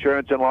Allstate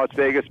Insurance in Las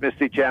Vegas,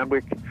 Misty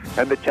Chadwick,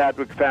 and the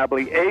Chadwick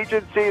Family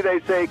Agency. They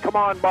say, come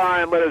on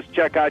by and let us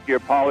check out your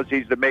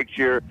policies to make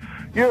sure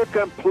you're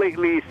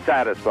completely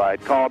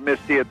satisfied. Call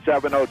Misty at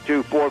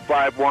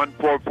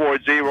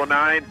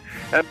 702-451-4409.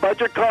 And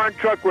Budget Car and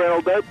Truck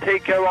Rental does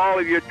take care of all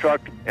of your truck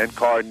and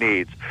car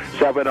needs.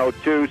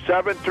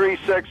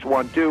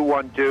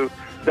 702-736-1212.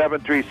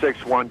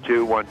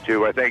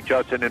 736-1212. I thank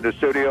Justin in the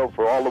studio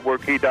for all the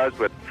work he does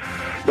with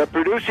the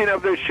producing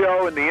of this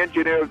show and the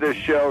engineer of this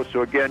show.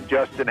 So again,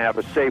 Justin, have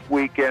a safe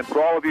weekend.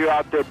 For all of you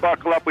out there,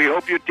 buckle up. We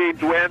hope your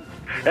teams win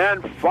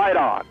and fight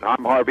on.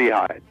 I'm Harvey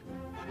Hyde.